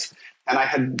autobiographies, and I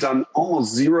had done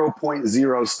almost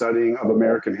 0.0 studying of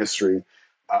American history.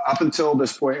 Up until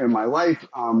this point in my life,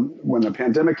 when the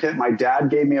pandemic hit, my dad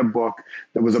gave me a book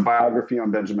that was a biography on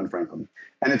Benjamin Franklin.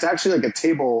 And it's actually like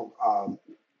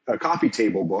a coffee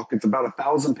table book. It's about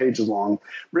 1,000 pages long,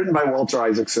 written by Walter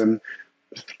Isaacson.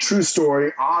 True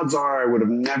story. Odds are I would have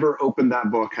never opened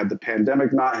that book had the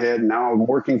pandemic not hit. Now I'm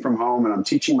working from home and I'm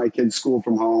teaching my kids school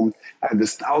from home. I had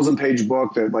this 1,000-page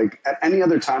book that like at any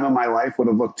other time in my life would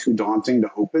have looked too daunting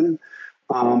to open.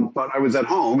 But I was at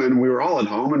home and we were all at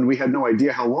home and we had no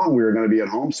idea how long we were going to be at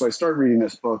home. So I started reading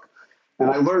this book and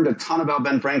I learned a ton about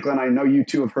Ben Franklin. I know you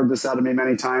two have heard this out of me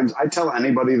many times. I tell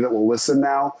anybody that will listen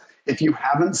now, if you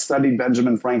haven't studied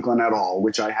Benjamin Franklin at all,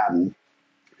 which I hadn't,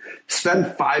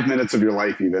 spend 5 minutes of your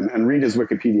life even and read his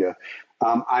Wikipedia.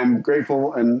 I'm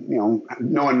grateful and,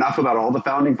 know enough about all the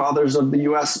founding fathers of the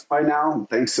U.S. by now,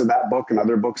 thanks to that book and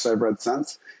other books I've read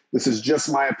since. This is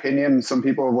just my opinion. Some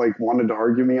people have wanted to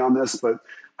argue me on this, but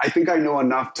I think I know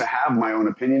enough to have my own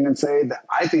opinion and say that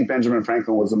I think Benjamin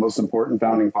Franklin was the most important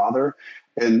founding father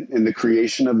in the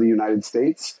creation of the United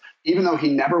States. Even though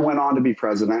he never went on to be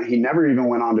president, he never even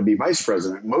went on to be vice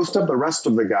president. Most of the rest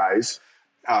of the guys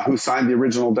who signed the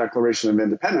original Declaration of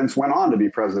Independence went on to be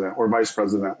president or vice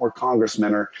president or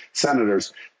congressmen or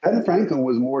senators. Ben Franklin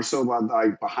was more so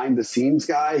like behind the scenes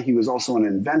guy. He was also an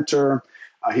inventor.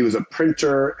 He was a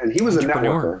printer, and he was a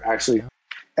networker, actually,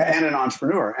 and an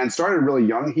entrepreneur, and started really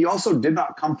young. He also did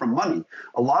not come from money.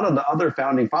 A lot of the other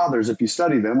founding fathers, if you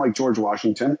study them, like George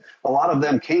Washington, a lot of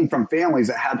them came from families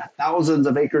that had thousands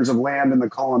of acres of land in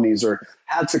the colonies or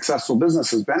had successful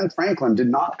businesses. Ben Franklin did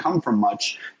not come from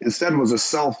much. Instead, was a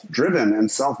self-driven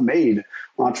and self-made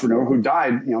entrepreneur who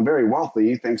died, very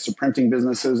wealthy thanks to printing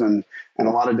businesses and a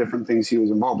lot of different things he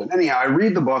was involved in. Anyhow, I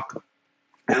read the book.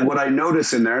 And what I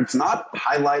notice in there, it's not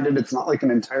highlighted, it's not like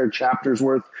an entire chapter's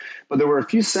worth, but there were a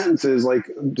few sentences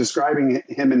describing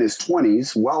him in his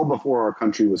 20s, well before our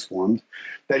country was formed,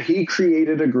 that he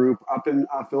created a group up in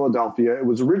Philadelphia. It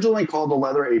was originally called the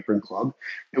Leather Apron Club.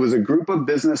 It was a group of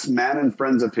businessmen and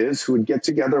friends of his who would get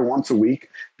together once a week.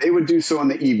 They would do so in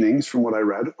the evenings, from what I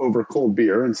read, over cold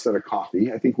beer instead of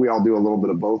coffee. I think we all do a little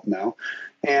bit of both now.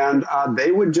 And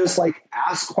they would just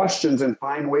ask questions and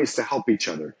find ways to help each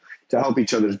other. To help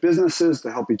each other's businesses,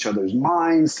 to help each other's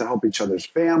minds, to help each other's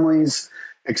families,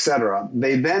 etc.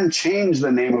 They then changed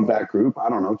the name of that group,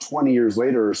 20 years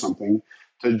later or something,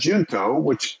 to Junto,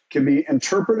 which can be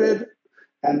interpreted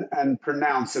and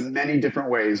pronounced in many different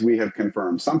ways, we have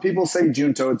confirmed. Some people say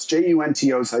Junto, it's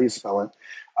Junto is how you spell it.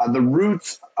 The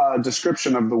root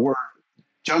description of the word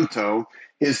Junto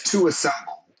is to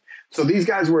assemble. So these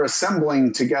guys were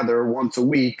assembling together once a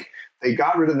week. They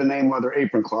got rid of the name Leather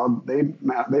Apron Club. They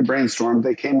brainstormed.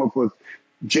 They came up with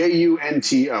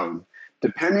Junto.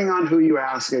 Depending on who you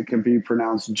ask, it can be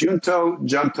pronounced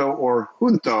Junto, or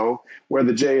Junto, where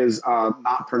the J is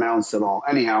not pronounced at all.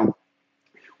 Anyhow,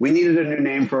 we needed a new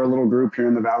name for our little group here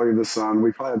in the Valley of the Sun.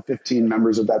 We probably had 15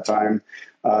 members at that time.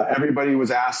 Everybody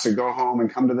was asked to go home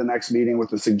and come to the next meeting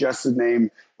with a suggested name,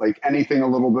 like anything a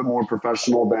little bit more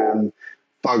professional than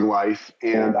Thug Life.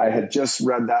 And I had just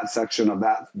read that section of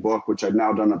that book, which I've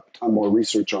now done a ton more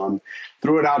research on,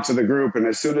 threw it out to the group. And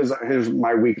as soon as, here's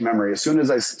my weak memory, as soon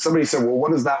as somebody said, well,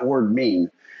 what does that word mean?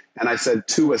 And I said,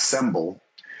 to assemble.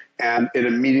 And it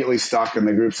immediately stuck, and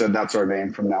the group said, that's our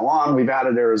name from now on. We've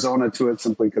added Arizona to it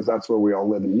simply because that's where we all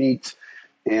live and meet.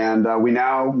 And we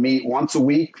now meet once a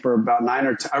week for about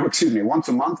once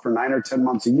a month for 9 or 10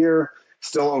 months a year.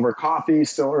 Still over coffee,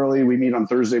 still early. We meet on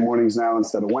Thursday mornings now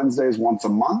instead of Wednesdays, once a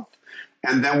month.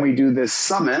 And then we do this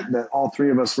summit that all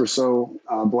three of us were so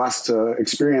blessed to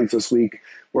experience this week,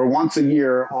 where once a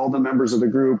year, all the members of the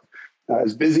group,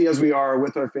 as busy as we are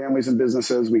with our families and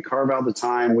businesses, we carve out the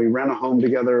time. We rent a home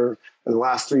together. For the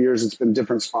last 3 years, it's been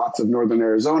different spots of northern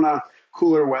Arizona,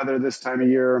 cooler weather this time of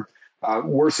year,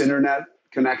 worse internet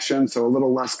connection, so a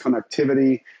little less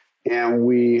connectivity.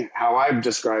 And how I've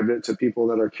described it to people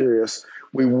that are curious,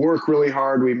 we work really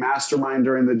hard, we mastermind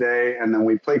during the day, and then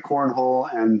we play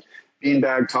cornhole and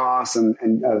beanbag toss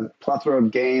and a plethora of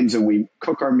games, and we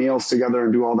cook our meals together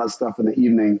and do all that stuff in the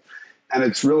evening. And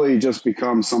it's really just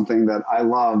become something that I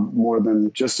love more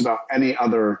than just about any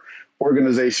other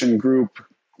organization, group,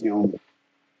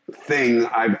 thing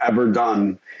I've ever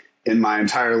done in my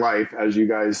entire life, as you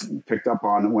guys picked up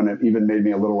on when it even made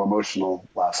me a little emotional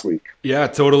last week. Yeah,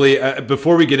 totally.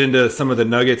 Before we get into some of the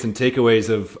nuggets and takeaways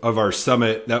of our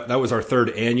summit, that was our third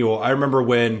annual. I remember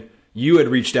when you had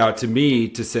reached out to me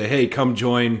to say, hey, come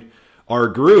join our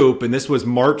group. And this was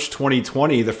March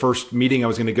 2020, the first meeting I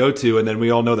was going to go to. And then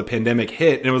we all know the pandemic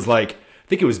hit. And it was I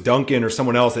think it was Duncan or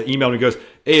someone else that emailed me and goes,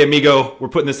 hey, amigo, we're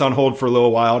putting this on hold for a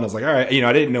little while. And I was like, all right,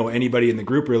 I didn't know anybody in the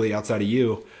group really outside of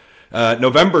you.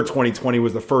 November 2020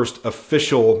 was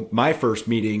my first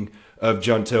meeting of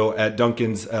Junto at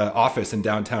Duncan's office in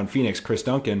downtown Phoenix, Chris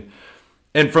Duncan.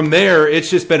 And from there, it's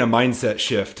just been a mindset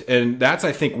shift. And that's,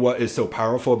 I think, what is so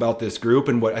powerful about this group,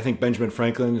 and what I think Benjamin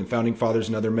Franklin and founding fathers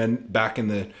and other men back in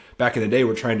the day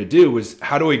were trying to do was,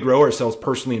 how do we grow ourselves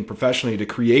personally and professionally to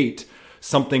create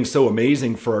something so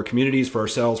amazing for our communities, for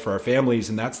ourselves, for our families?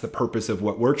 And that's the purpose of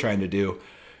what we're trying to do.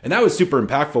 And that was super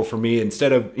impactful for me.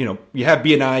 Instead of, you have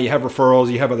BNI, you have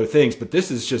referrals, you have other things, but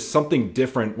this is just something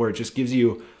different where it just gives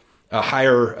you a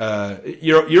higher,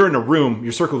 you're in a room,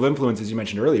 your circle of influence, as you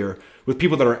mentioned earlier, with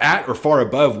people that are at or far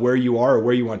above where you are or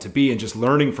where you want to be, and just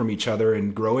learning from each other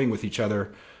and growing with each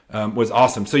other. was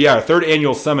awesome. So yeah, our third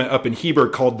annual summit up in Heber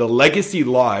called the Legacy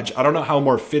Lodge. I don't know how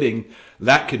more fitting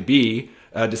that could be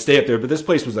to stay up there, but this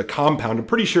place was a compound. I'm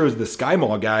pretty sure it was the Sky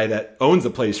Mall guy that owns the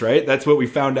place, right? That's what we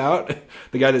found out,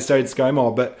 the guy that started Sky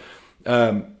Mall. But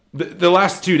the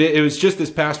last 2 days, it was just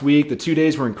this past week, the 2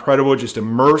 days were incredible, just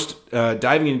immersed,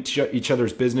 diving into each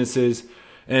other's businesses.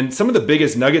 And some of the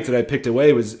biggest nuggets that I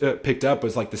picked up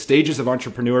was like the stages of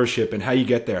entrepreneurship and how you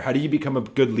get there. How do you become a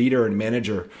good leader and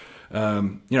manager? I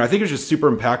think it was just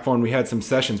super impactful. And we had some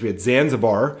sessions. We had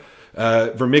Zanzibar,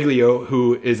 Vermiglio,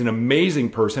 who is an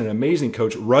amazing person, an amazing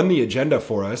coach, run the agenda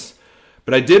for us.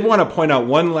 But I did want to point out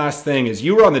one last thing is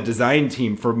you were on the design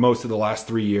team for most of the last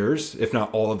 3 years, if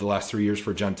not all of the last 3 years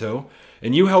for Junto.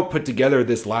 And you helped put together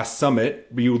this last summit.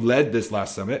 You led this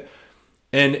last summit.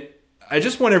 And I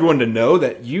just want everyone to know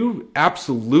that you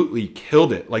absolutely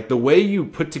killed it. Like the way you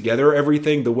put together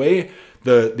everything, the way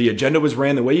the agenda was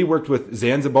ran, the way you worked with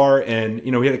Zanzibar, and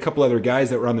we had a couple other guys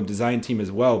that were on the design team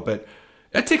as well. But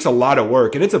that takes a lot of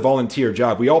work, and it's a volunteer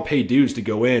job. We all pay dues to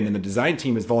go in, and the design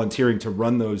team is volunteering to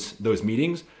run those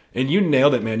meetings. And you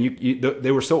nailed it, man.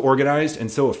 They were so organized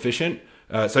and so efficient.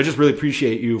 So I just really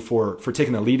appreciate you for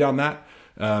taking the lead on that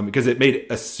because it made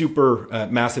a super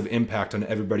massive impact on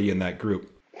everybody in that group.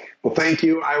 Well, thank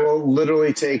you. I will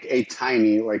literally take a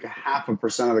tiny, like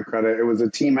 0.5% of the credit. It was a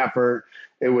team effort.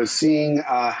 It was seeing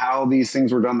how these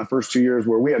things were done the first 2 years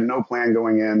where we had no plan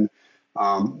going in.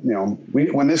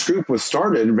 When this group was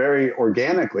started very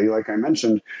organically, like I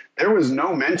mentioned, there was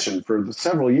no mention for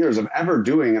several years of ever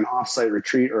doing an offsite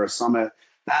retreat or a summit.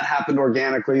 That happened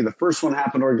organically. The first one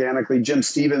happened organically. Jim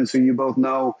Stevens, who you both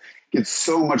know, gets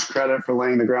so much credit for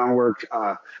laying the groundwork.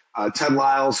 Ted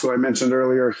Lyles, who I mentioned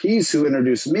earlier, he's who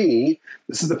introduced me.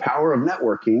 This is the power of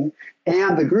networking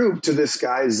and the group to this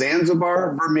guy,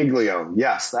 Zanzibar Vermiglio.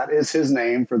 Yes, that is his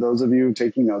name for those of you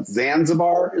taking notes.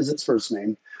 Zanzibar is his first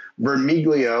name.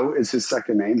 Vermiglio is his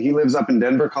second name. He lives up in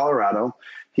Denver, Colorado.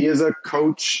 He is a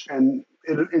coach and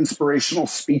an inspirational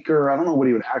speaker. I don't know what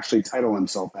he would actually title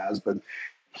himself as, but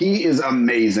he is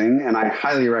amazing, and I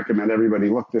highly recommend everybody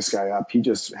look this guy up. He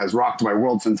just has rocked my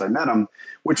world since I met him,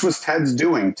 which was Ted's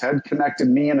doing. Ted connected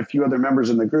me and a few other members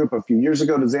in the group a few years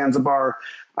ago to Zanzibar.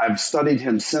 I've studied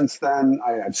him since then.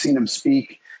 I've seen him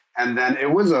speak, and then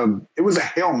it was a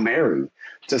Hail Mary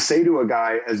to say to a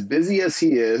guy as busy as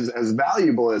he is, as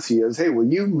valuable as he is, hey,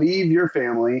 will you leave your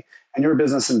family and your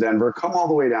business in Denver, come all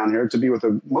the way down here to be with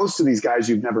most of these guys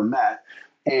you've never met,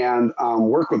 and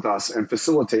work with us and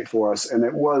facilitate for us. And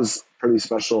it was pretty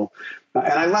special.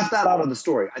 And I left that out of the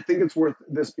story. I think it's worth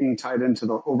this being tied into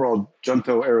the overall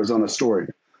Junto, Arizona story.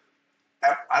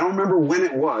 I don't remember when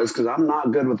it was because I'm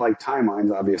not good with like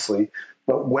timelines, obviously.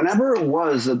 But whenever it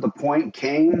was that the point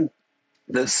came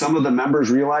that some of the members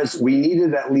realized we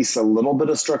needed at least a little bit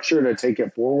of structure to take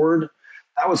it forward,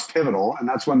 that was pivotal. And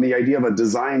that's when the idea of a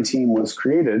design team was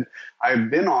created.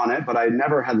 I've been on it, but I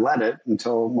never had led it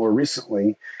until more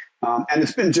recently. And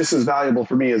it's been just as valuable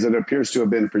for me as it appears to have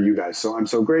been for you guys. So I'm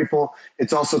so grateful.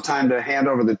 It's also time to hand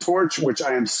over the torch, which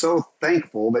I am so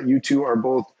thankful that you two are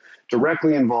both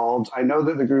directly involved. I know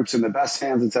that the group's in the best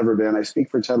hands it's ever been. I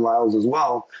speak for Ted Lyles as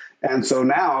well. And so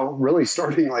now, really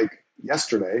starting like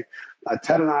yesterday,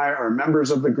 Ted and I are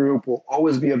members of the group. We'll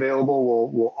always be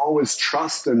available. We'll always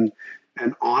trust and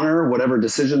honor whatever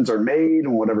decisions are made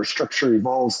and whatever structure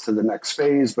evolves to the next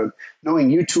phase. But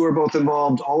knowing you two are both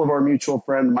involved, all of our mutual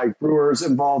friend Mike Brewer's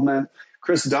involvement,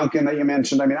 Chris Duncan that you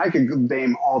mentioned. I mean, I could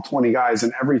name all 20 guys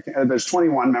and everything. There's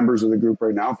 21 members of the group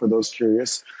right now, for those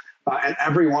curious. And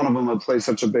every one of them would play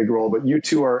such a big role. But you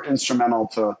two are instrumental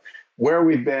to where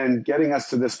we've been, getting us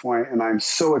to this point. And I'm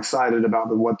so excited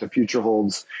about what the future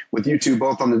holds with you two,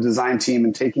 both on the design team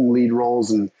and taking lead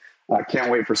roles. And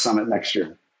can't wait for Summit next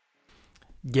year.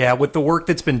 Yeah, with the work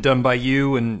that's been done by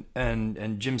you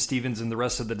and Jim Stevens and the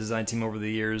rest of the design team over the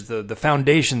years, the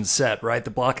foundation's set, right? The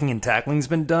blocking and tackling's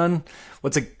been done.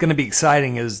 What's going to be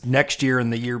exciting is next year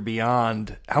and the year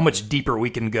beyond, how much deeper we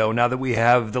can go now that we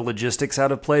have the logistics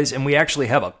out of place and we actually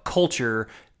have a culture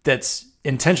that's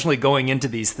intentionally going into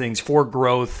these things for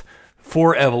growth,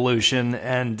 for evolution,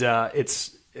 and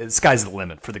it's sky's the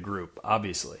limit for the group,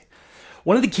 obviously.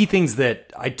 One of the key things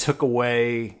that I took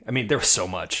away, I mean, there was so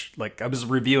much. Like, I was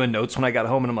reviewing notes when I got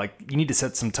home, and I'm like, you need to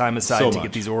set some time aside to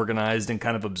get these organized and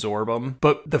kind of absorb them.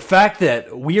 But the fact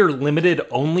that we are limited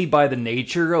only by the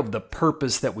nature of the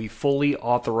purpose that we fully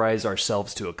authorize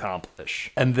ourselves to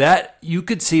accomplish. And that, you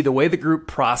could see the way the group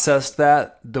processed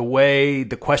that, the way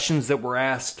the questions that were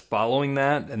asked following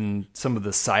that, and some of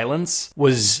the silence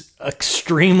was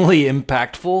extremely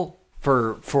impactful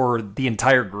for the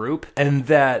entire group, and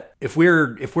that if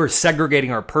we're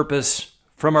segregating our purpose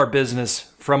from our business,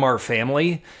 from our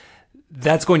family,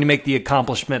 that's going to make the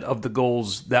accomplishment of the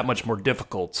goals that much more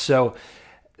difficult. So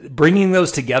bringing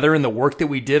those together and the work that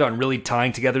we did on really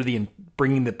tying together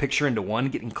bringing the picture into one,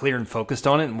 getting clear and focused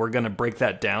on it, and we're going to break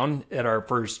that down at our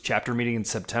first chapter meeting in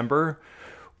September,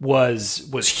 was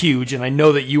huge. And I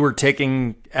know that you were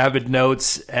taking avid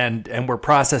notes and were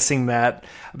processing that.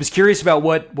 I was curious about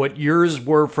what yours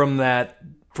were from that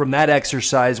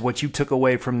exercise, what you took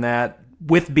away from that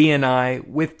with BNI,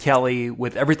 with Kelly,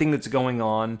 with everything that's going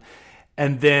on.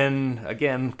 And then,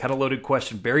 again, kind of loaded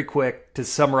question, very quick to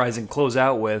summarize and close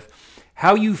out with,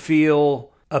 how you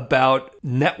feel about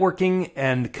networking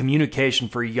and communication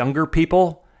for younger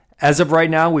people. As of right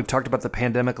now, we've talked about the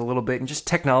pandemic a little bit and just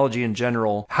technology in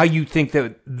general, how you think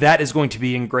that is going to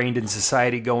be ingrained in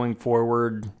society going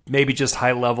forward, maybe just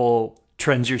high level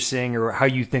trends you're seeing, or how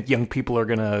you think young people are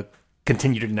going to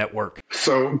continue to network.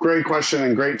 So great question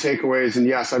and great takeaways. And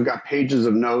yes, I've got pages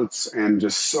of notes and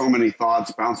just so many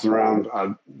thoughts bouncing around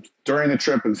during the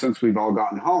trip and since we've all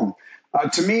gotten home.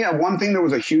 To me, one thing that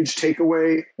was a huge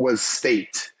takeaway was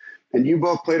state. And you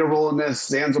both played a role in this.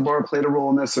 Zanzibar played a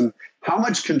role in this. And how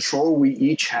much control we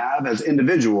each have as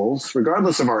individuals,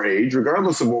 regardless of our age,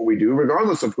 regardless of what we do,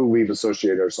 regardless of who we've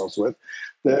associated ourselves with,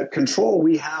 the control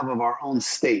we have of our own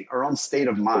state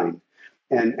of mind.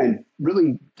 And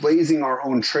really blazing our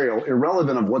own trail,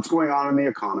 irrelevant of what's going on in the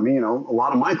economy. A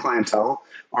lot of my clientele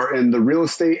are in the real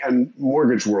estate and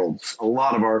mortgage worlds, a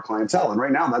lot of our clientele. And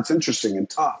right now that's interesting and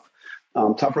tough,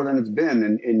 tougher than it's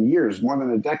been in years, more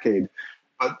than a decade.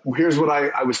 But here's what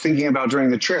I was thinking about during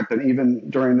the trip and even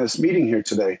during this meeting here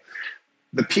today.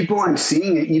 The people I'm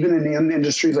seeing, even in the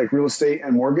industries like real estate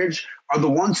and mortgage, are the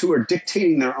ones who are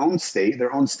dictating their own state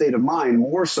of mind,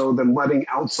 more so than letting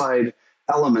outside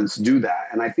elements do that.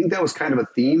 And I think that was kind of a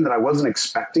theme that I wasn't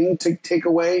expecting to take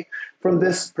away from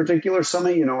this particular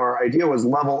summit. Our idea was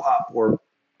level up, or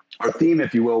our theme,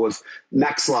 if you will, was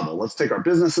next level. Let's take our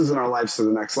businesses and our lives to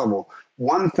the next level.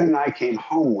 One thing I came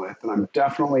home with, and I'm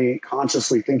definitely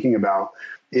consciously thinking about,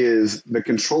 is the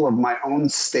control of my own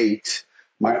state,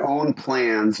 my own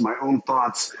plans, my own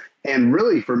thoughts. And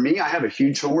really, for me, I have a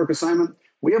huge homework assignment.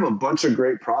 We have a bunch of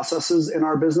great processes in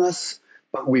our business,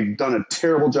 but we've done a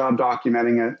terrible job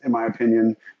documenting it, in my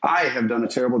opinion. I have done a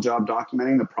terrible job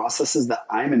documenting the processes that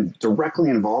I'm directly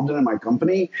involved in my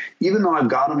company, even though I've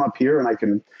got them up here and I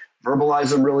can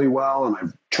verbalize them really well, and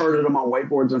I've charted them on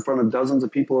whiteboards in front of dozens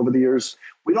of people over the years.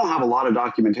 We don't have a lot of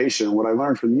documentation. What I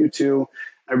learned from you two,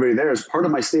 everybody there, is part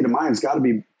of my state of mind has got to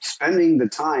be spending the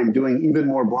time doing even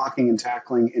more blocking and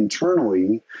tackling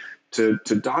internally to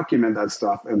document that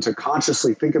stuff and to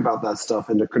consciously think about that stuff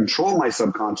and to control my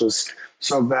subconscious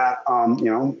so that,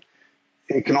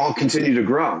 it can all continue to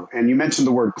grow. And you mentioned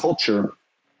the word culture.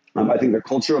 I think the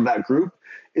culture of that group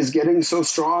is getting so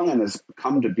strong and has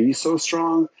come to be so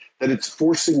strong that it's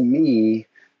forcing me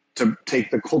to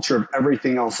take the culture of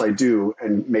everything else I do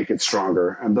and make it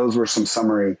stronger. And those were some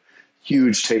summary,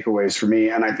 huge takeaways for me.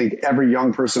 And I think every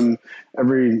young person,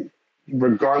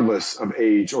 regardless of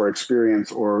age or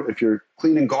experience, or if you're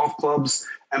cleaning golf clubs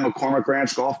at McCormick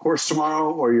Ranch Golf Course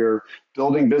tomorrow, or you're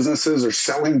building businesses or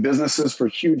selling businesses for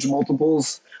huge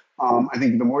multiples, I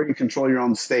think the more you control your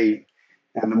own state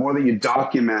and the more that you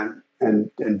document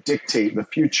and dictate the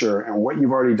future and what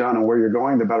you've already done and where you're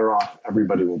going, the better off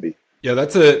everybody will be. Yeah,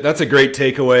 that's a great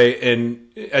takeaway. And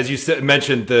as you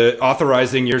mentioned, the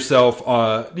authorizing yourself,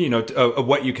 of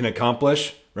what you can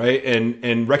accomplish, right?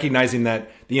 And recognizing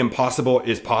that the impossible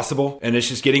is possible. And it's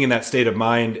just getting in that state of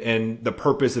mind, and the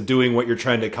purpose of doing what you're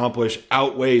trying to accomplish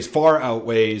far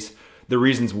outweighs the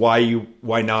reasons why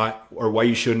not, or why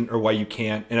you shouldn't, or why you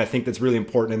can't. And I think that's really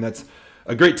important. And that's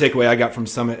a great takeaway I got from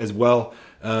Summit as well.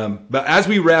 But as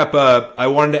we wrap up, I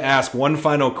wanted to ask one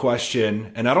final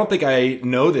question, and I don't think I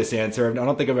know this answer. I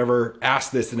don't think I've ever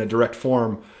asked this in a direct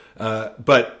form.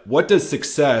 But what does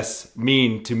success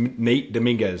mean to Nate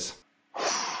Dominguez?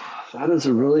 That is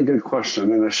a really good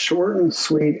question, and a short and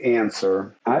sweet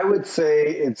answer. I would say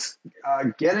it's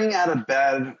getting out of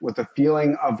bed with a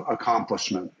feeling of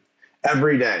accomplishment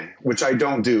every day, which I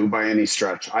don't do by any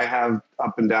stretch. I have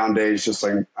up and down days, just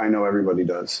like I know everybody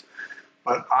does.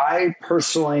 But I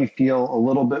personally feel a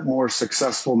little bit more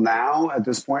successful now at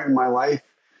this point in my life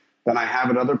than I have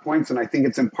at other points. And I think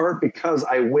it's in part because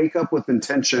I wake up with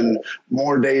intention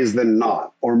more days than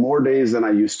not, or more days than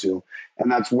I used to.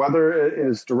 And that's whether it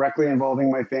is directly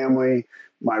involving my family,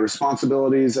 my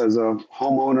responsibilities as a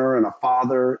homeowner and a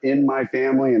father in my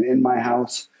family and in my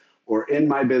house, or in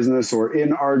my business, or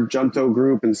in our Junto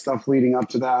group and stuff leading up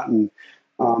to that. And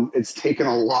It's taken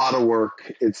a lot of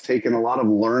work. It's taken a lot of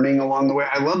learning along the way.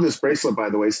 I love this bracelet, by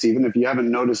the way, Stephen. If you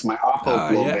haven't noticed my Oppo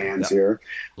Glow bands here,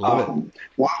 Love it.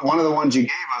 one of the ones you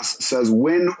gave us says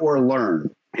 "Win or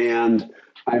Learn," and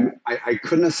I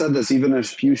couldn't have said this even a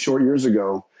few short years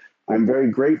ago. I'm very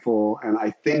grateful, and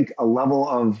I think a level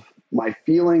of my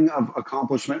feeling of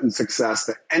accomplishment and success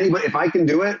that anybody, if I can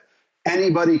do it,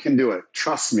 anybody can do it.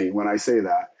 Trust me when I say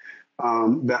that.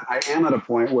 That I am at a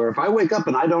point where if I wake up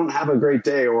and I don't have a great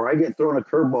day, or I get thrown a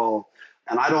curveball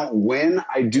and I don't win,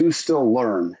 I do still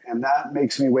learn. And that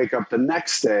makes me wake up the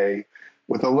next day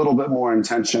with a little bit more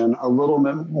intention, a little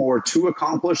bit more to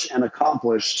accomplish and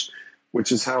accomplished,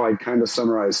 which is how I kind of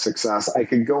summarize success. I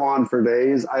could go on for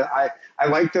days. I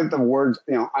like that the word,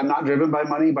 I'm not driven by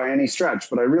money by any stretch,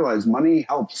 but I realize money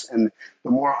helps. And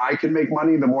the more I can make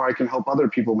money, the more I can help other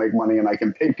people make money, and I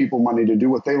can pay people money to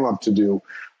do what they love to do.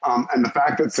 And the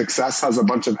fact that success has a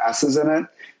bunch of S's in it,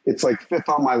 it's like fifth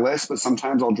on my list, but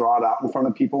sometimes I'll draw it out in front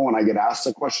of people when I get asked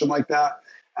a question like that,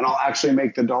 and I'll actually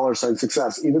make the $ sign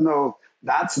success, even though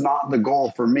that's not the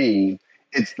goal for me.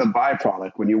 It's the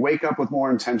byproduct. When you wake up with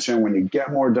more intention, when you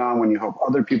get more done, when you help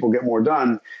other people get more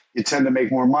done, you tend to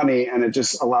make more money, and it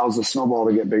just allows the snowball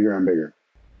to get bigger and bigger.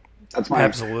 That's my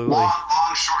long,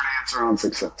 short answer on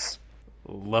success.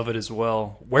 Love it as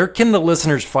well. Where can the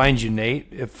listeners find you, Nate?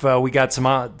 If we got some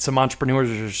entrepreneurs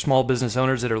or small business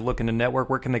owners that are looking to network,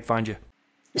 where can they find you?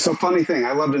 So funny thing,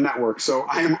 I love to network. So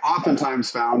I am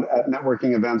oftentimes found at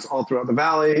networking events all throughout the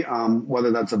Valley, whether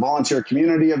that's a volunteer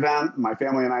community event. My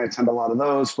family and I attend a lot of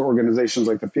those for organizations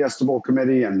like the Fiesta Bowl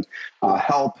Committee and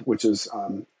HELP, which is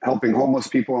helping homeless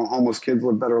people and homeless kids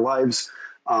live better lives.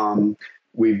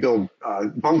 We build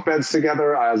bunk beds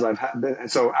together as I've had.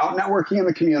 So out networking in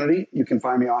the community, you can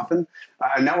find me often.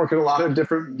 I network at a lot of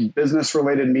different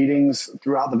business-related meetings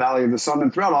throughout the Valley of the Sun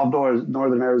and throughout all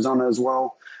northern Arizona as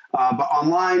well. But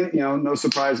online, no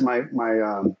surprise, my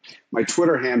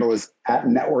Twitter handle is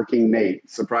 @NetworkingNate.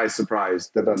 Surprise, surprise.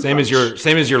 Same as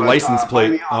your license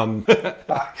plate.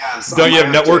 Yes, don't you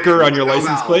have networker on your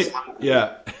license plate?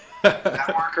 Yeah.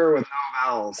 Networker with no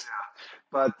vowels. Yeah.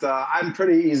 But I'm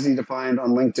pretty easy to find on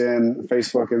LinkedIn,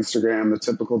 Facebook, Instagram, the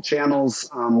typical channels.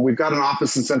 We've got an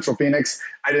office in Central Phoenix.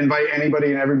 I'd invite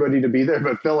anybody and everybody to be there.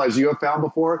 But Phil, as you have found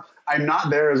before, I'm not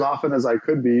there as often as I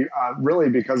could be, really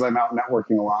because I'm out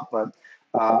networking a lot. But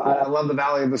I love the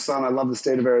Valley of the Sun. I love the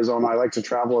state of Arizona. I like to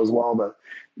travel as well. But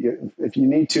if you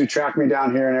need to track me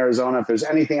down here in Arizona, if there's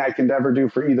anything I can ever do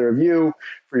for either of you,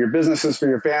 for your businesses, for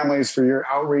your families, for your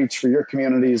outreach, for your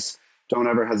communities, don't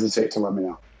ever hesitate to let me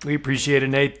know. We appreciate it,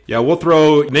 Nate. Yeah, we'll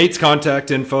throw Nate's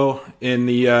contact info in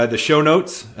the show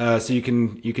notes, so you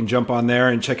can jump on there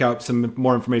and check out some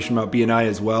more information about BNI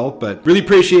as well. But really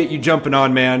appreciate you jumping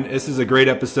on, man. This is a great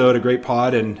episode, a great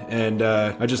pod, and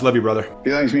I just love you, brother.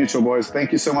 Feelings mutual, boys.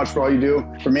 Thank you so much for all you do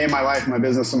for me and my life, my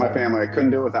business, and my family. I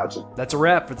couldn't do it without you. That's a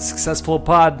wrap for the Successful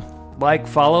Pod. Like,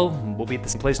 follow, and we'll be at the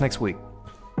same place next week.